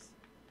place.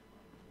 My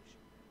mission.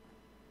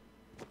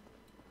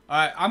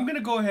 Alright, I'm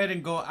gonna go ahead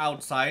and go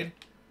outside.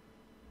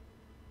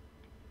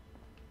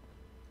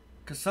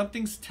 Because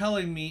something's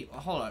telling me...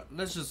 Hold on,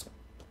 let's just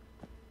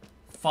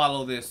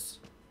follow this.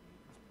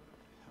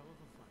 Hell of a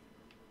fight.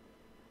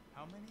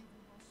 How many of them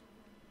also?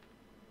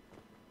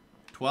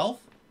 12? Old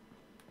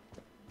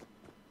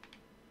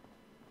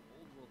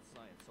world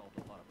science solved a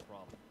lot of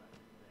problems back in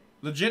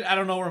the day. Legit, I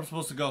don't know where I'm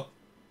supposed to go.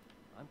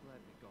 I'm glad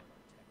we guard our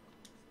tech.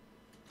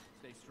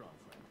 Stay strong,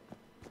 friend.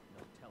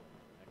 No telling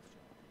our next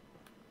job.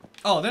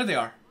 Oh, there they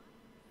are.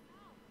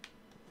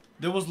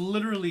 There was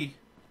literally...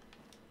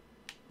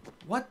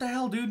 What the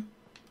hell, dude?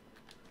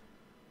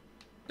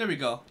 There we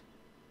go.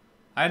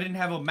 I didn't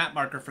have a map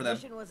marker for them.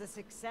 The mission was a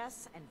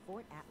success, and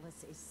Fort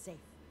Atlas is safe.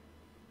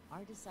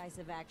 Our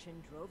decisive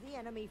action drove the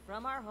enemy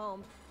from our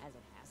home, as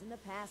it has in the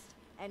past,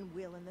 and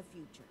will in the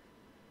future.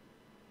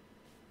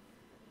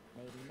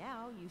 Maybe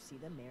now you see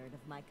the merit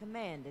of my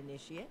command,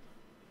 Initiate.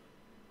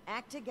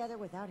 Act together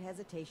without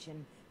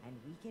hesitation, and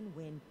we can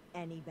win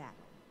any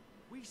battle.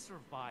 We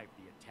survived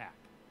the attack,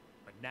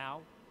 but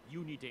now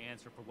you need to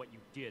answer for what you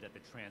did at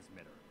the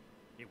transmitter.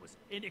 It was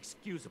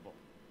inexcusable.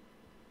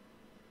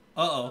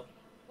 Uh-oh. Okay,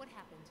 what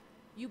happened?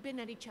 You've been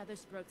at each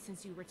other's throats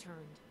since you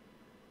returned.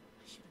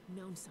 I should have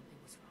known something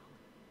was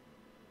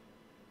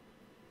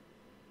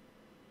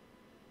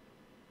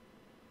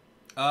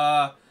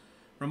wrong.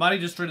 Ramadi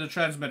destroyed the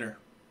transmitter.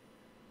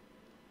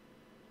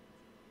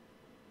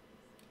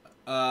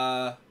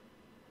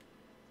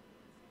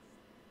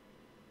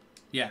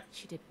 Yeah.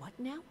 She did what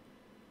now?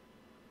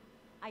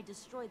 I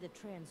destroyed the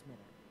transmitter.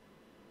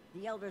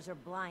 The Elders are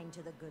blind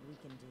to the good we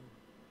can do.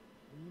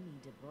 We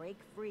need to break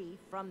free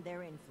from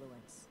their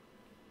influence.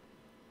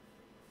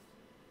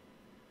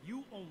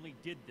 You only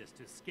did this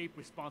to escape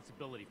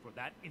responsibility for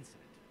that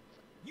incident.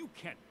 You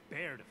can't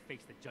bear to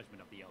face the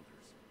judgment of the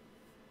Elders.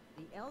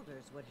 The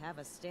Elders would have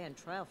us stand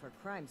trial for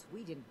crimes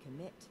we didn't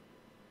commit.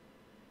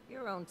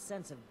 Your own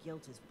sense of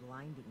guilt is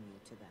blinding you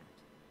to that.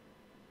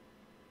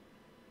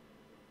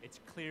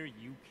 It's clear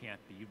you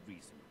can't be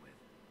reasoned with.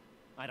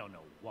 I don't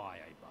know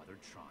why I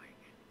bothered trying.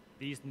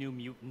 These new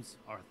mutants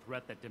are a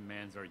threat that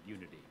demands our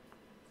unity.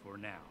 For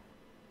now.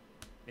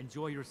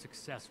 Enjoy your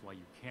success while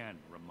you can,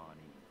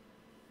 Ramani.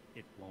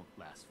 It won't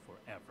last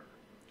forever.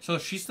 So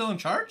she's still in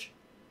charge?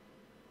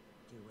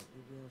 Do what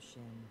you will,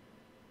 Shin.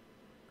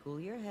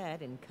 Cool your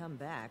head and come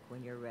back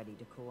when you're ready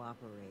to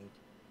cooperate.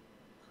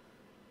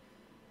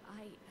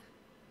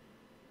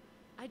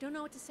 I don't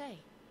know what to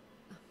say.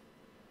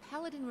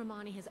 Paladin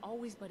Ramani has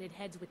always butted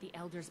heads with the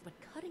Elders, but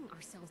cutting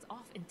ourselves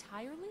off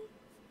entirely?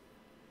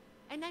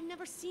 And I've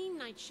never seen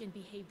Knight Shin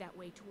behave that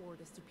way toward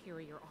a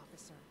superior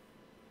officer.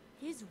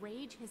 His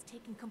rage has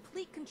taken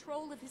complete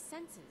control of his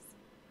senses.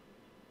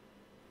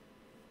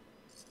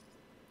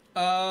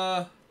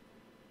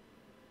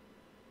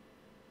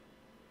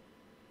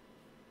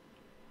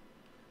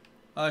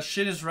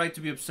 Shin is right to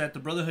be upset. The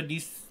Brotherhood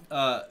needs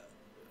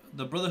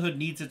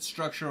its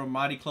structure.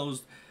 Ramadi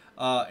closed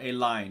a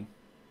line.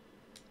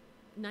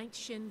 Knight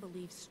Shin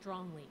believes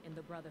strongly in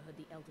the Brotherhood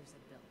the Elders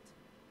have built.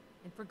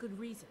 And for good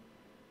reason.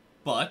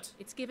 But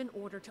It's given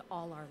order to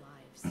all our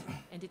lives,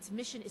 and its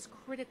mission is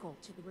critical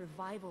to the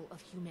revival of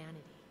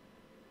humanity.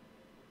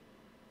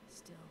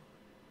 Still,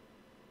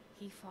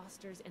 he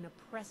fosters an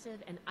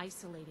oppressive and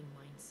isolating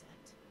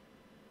mindset.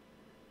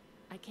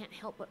 I can't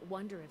help but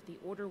wonder if the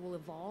Order will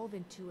evolve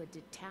into a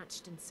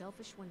detached and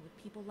selfish one with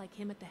people like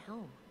him at the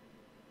helm.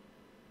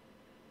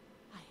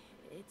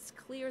 It's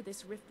clear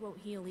this rift won't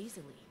heal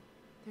easily.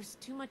 There's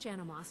too much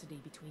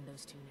animosity between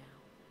those two now.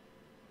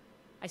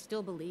 I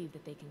still believe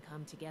that they can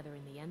come together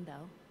in the end,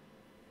 though.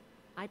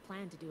 I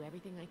plan to do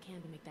everything I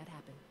can to make that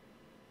happen.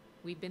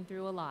 We've been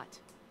through a lot.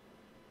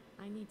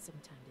 I need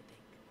some time to think.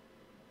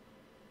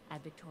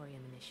 Ad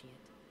Victoriam,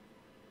 Initiate.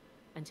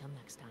 Until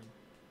next time.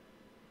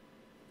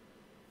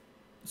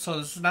 so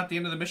this is not the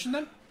end of the mission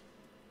then?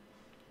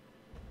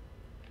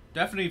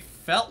 Definitely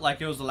felt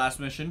like it was the last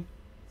mission.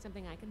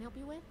 Something I can help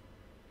you with?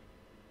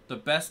 The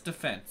best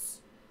defense.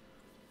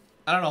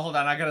 I don't know, hold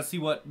on, I gotta see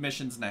what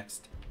mission's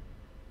next.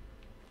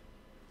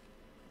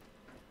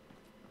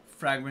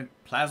 Fragment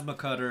plasma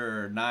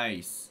cutter,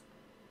 nice.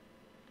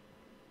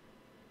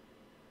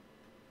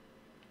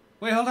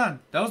 Wait, hold on.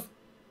 That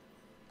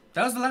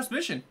was the last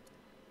mission.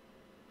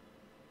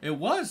 It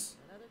was.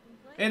 Another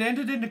complaint? It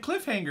ended in a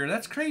cliffhanger.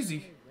 That's crazy.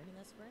 You're winning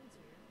us friends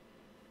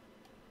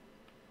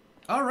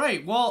here. All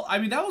right. Well, I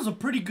mean, that was a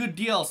pretty good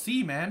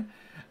DLC, man.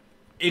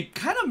 it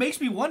kind of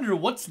makes me wonder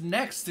what's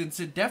next, since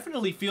it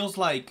definitely feels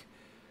like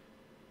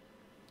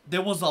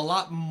there was a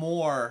lot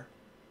more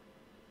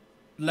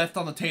left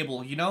on the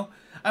table, you know?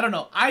 I don't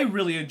know. I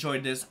really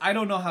enjoyed this. I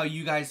don't know how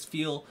you guys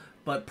feel,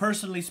 but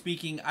personally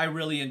speaking, I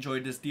really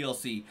enjoyed this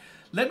DLC.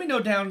 Let me know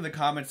down in the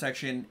comment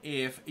section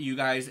if you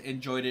guys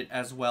enjoyed it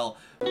as well.